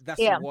 I think that's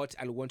what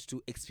I want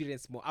to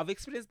experience more. I've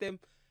experienced them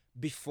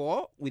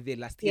before with the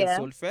last year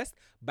Soulfest,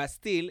 but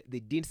still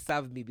they didn't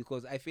serve me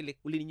because I feel like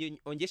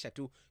ulinionyesha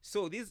too.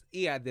 So this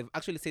year they've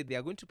actually said they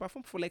are going to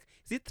perform for like,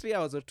 is it 3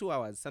 hours or 2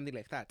 hours, something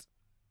like that.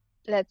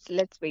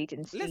 Let's wait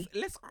and see.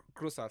 Let's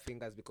cross our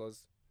fingers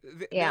because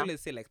they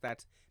always say like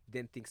that,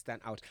 then things turn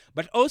out.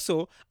 But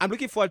also I'm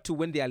looking forward to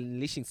when they are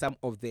unleashing some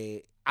of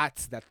the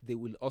arts that they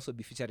will also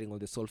be featuring on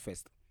the Soul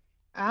Fest.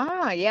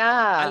 Ah,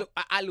 yeah.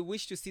 I'll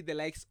wish to see the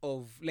likes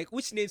of, like,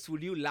 which names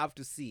would you love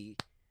to see?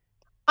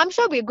 I'm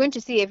sure we're going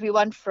to see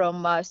everyone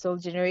from Soul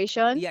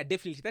Generation. Yeah,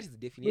 definitely. That is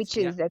definite. Which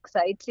is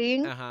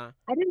exciting. Uh-huh.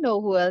 I don't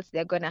know who else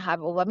they're going to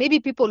have over. Maybe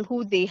people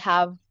who they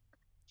have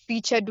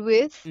featured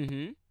with.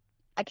 Mm-hmm.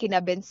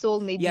 Akina Ben Soul,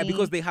 maybe. Yeah,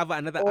 because they have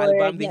another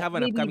album. They have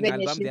an maybe upcoming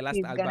album, Nation their last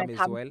is album gonna as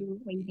come well. too,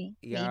 maybe.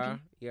 Yeah.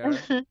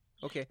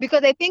 Okay.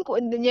 Because I think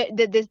when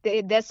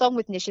their song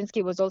with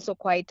Nishinsky was also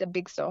quite a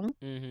big song.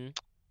 Mm-hmm.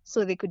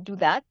 So they could do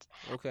that.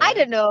 Okay. I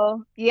don't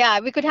know. Yeah,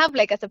 we could have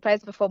like a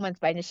surprise performance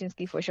by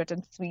Nishinsky for Short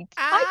and Sweet.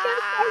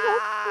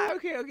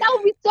 Okay. That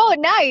would be so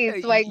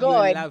nice. My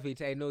God. You'll love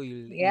it. I know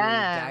you'll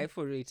die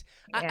for it.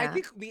 I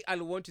think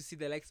I'll want to see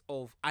the likes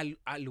of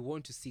I'll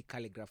want to see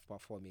Calligraph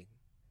performing.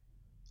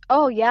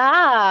 Oh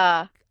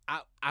yeah.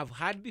 I've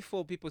heard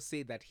before people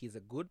say that he's a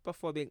good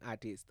performing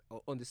artist.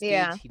 On the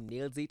stage, he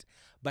nails it.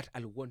 But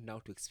I'll want now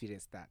to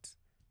experience that.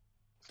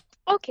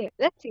 Okay,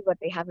 let's see what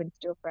they have in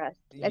store for us.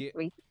 Let's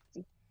wait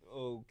and see.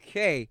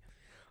 Okay.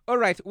 All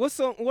right.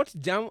 What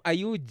jam are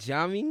you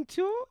jamming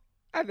to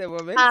at the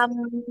moment?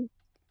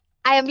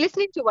 I am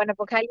listening to one of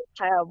Vocali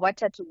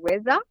Hawata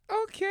Tuweza.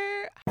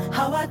 Okay.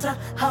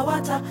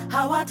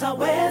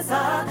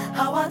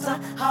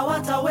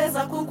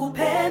 Hawataweza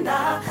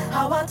kukupenda.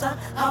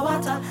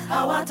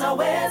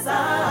 Hawataweza.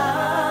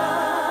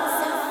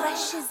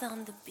 Fresh is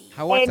on the beat.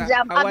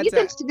 And I've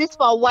listened to this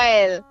for a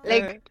while.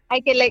 Like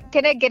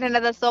can I get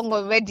another song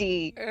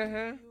already?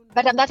 Uh-huh.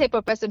 But I'm that type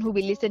of person who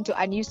will listen to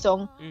a new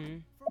song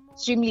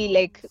extremely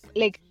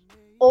like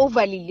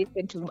overly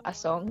listen to a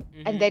song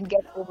and then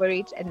get over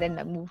it and then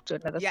move to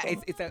another song. Yeah,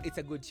 it's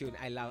a good tune.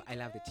 I love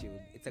the tune.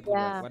 It's a good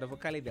one. But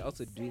vocally, they're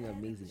also doing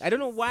amazing. I don't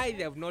know why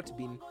they have not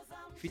been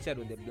featured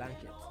on the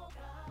blankets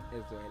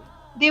as well.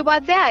 They were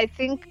there, I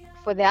think,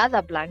 for the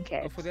other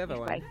blanket. Oh, for the other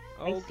one.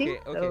 I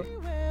think okay.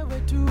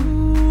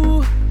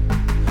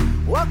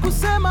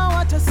 Wakusema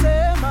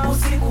watasema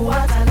usiku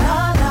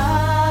watalala.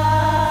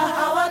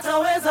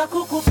 Hawataweza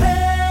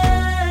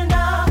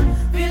kukupenda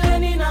vile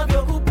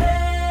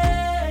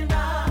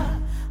ninavyokupenda.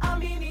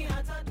 Amini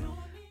hata dunia.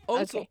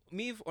 Also,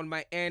 me on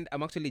my end,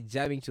 I'm actually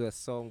jamming to a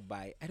song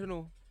by, I don't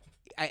know,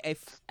 I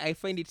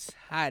find it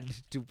hard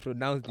to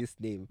pronounce this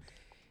name.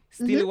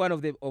 Still one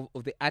of the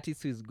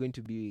artists who is going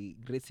to be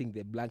gracing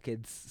the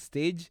Blankets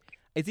stage.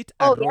 Is it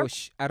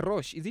Arosh? Yeah.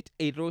 Arosh. Is it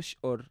Arosh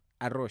or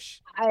Arosh?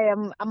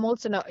 I'm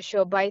also not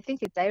sure, but I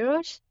think it's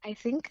Arosh. I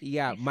think.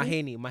 Yeah,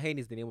 Maheni. Maheni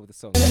is the name of the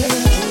song.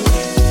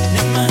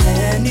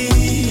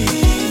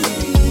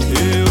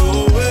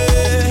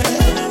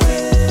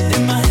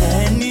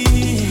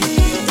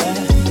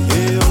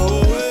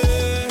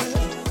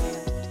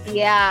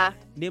 Yeah.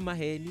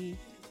 Nemaheni.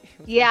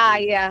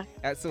 Yeah.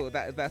 So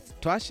that's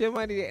Twashe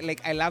Money.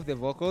 Like, I love the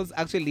vocals.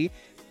 Actually,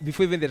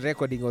 before even the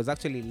recording, I was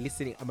actually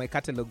listening. My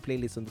catalog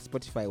playlist on the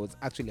Spotify I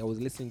was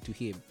listening to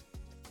him.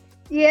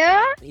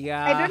 Yeah.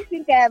 I don't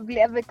think I've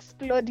ever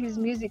explored his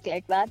music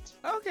like that.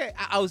 Okay,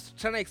 I was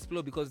trying to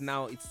explore because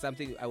now it's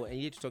something I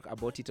need to talk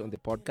about it on the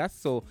podcast.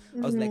 So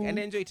I was like, and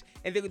I enjoy it.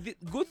 And the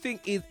good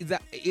thing is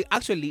that it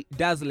actually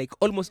does, like,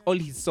 almost all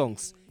his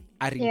songs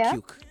are in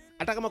Kuk.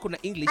 Hata kama kuna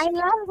English, I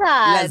love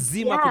that.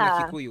 Lazima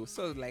kuna Kikuyu.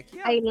 So like,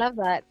 I love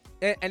that.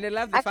 And I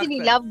love the fact that...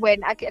 Actually love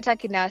when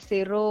Atakina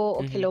Sero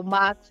or Kilo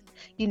Max,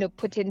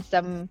 put in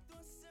some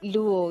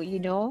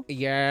Luo,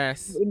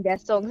 Yes. in their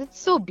songs. It's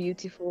so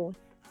beautiful.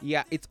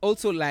 Yeah, it's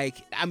also like,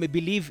 I'm a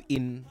believe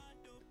in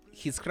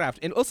his craft.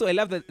 And also I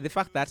love the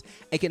fact that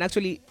I can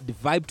actually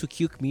vibe to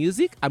Kuk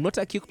music. I'm not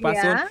a Kuk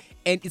person.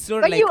 And it's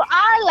not but like... you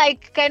are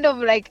like kind of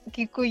like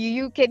Kikuyu.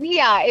 You can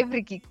hear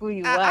every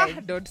Kikuyu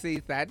word. Don't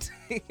say that.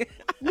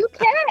 You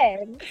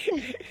can.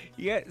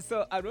 Yeah,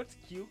 so I'm not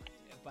Kuk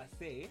per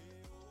se.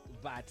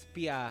 But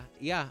Pia,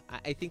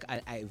 I think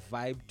I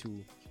vibe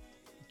to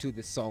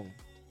the song.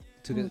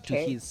 To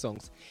his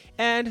songs.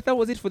 And that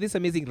was it for this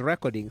amazing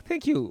recording.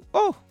 Thank you.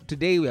 Oh,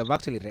 today we have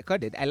actually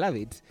recorded. I love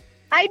it.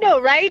 I know,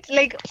 right?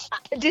 Like,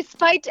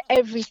 despite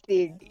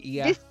everything.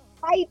 Yeah.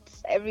 Despite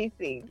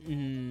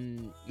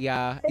everything.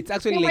 Yeah. Thank it's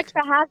actually you so much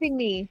for having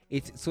me.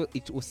 It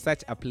was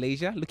such a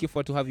pleasure. Looking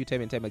forward to have you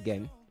time and time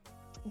again.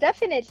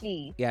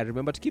 Definitely. Yeah,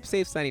 remember to keep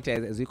safe,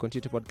 sanitize as we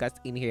continue to podcast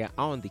in here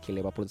on the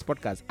Caleb Apollos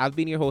podcast. I've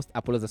been your host,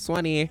 Apollos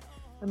Aswani.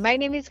 My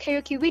name is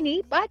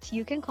Qwinnie, but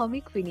you can call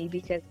me Qwinnie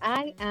because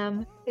I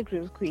am the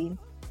Groove Queen.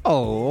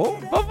 Oh,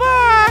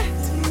 bye-bye.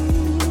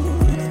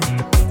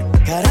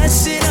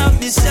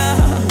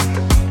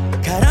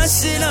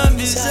 Karasina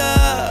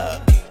bisa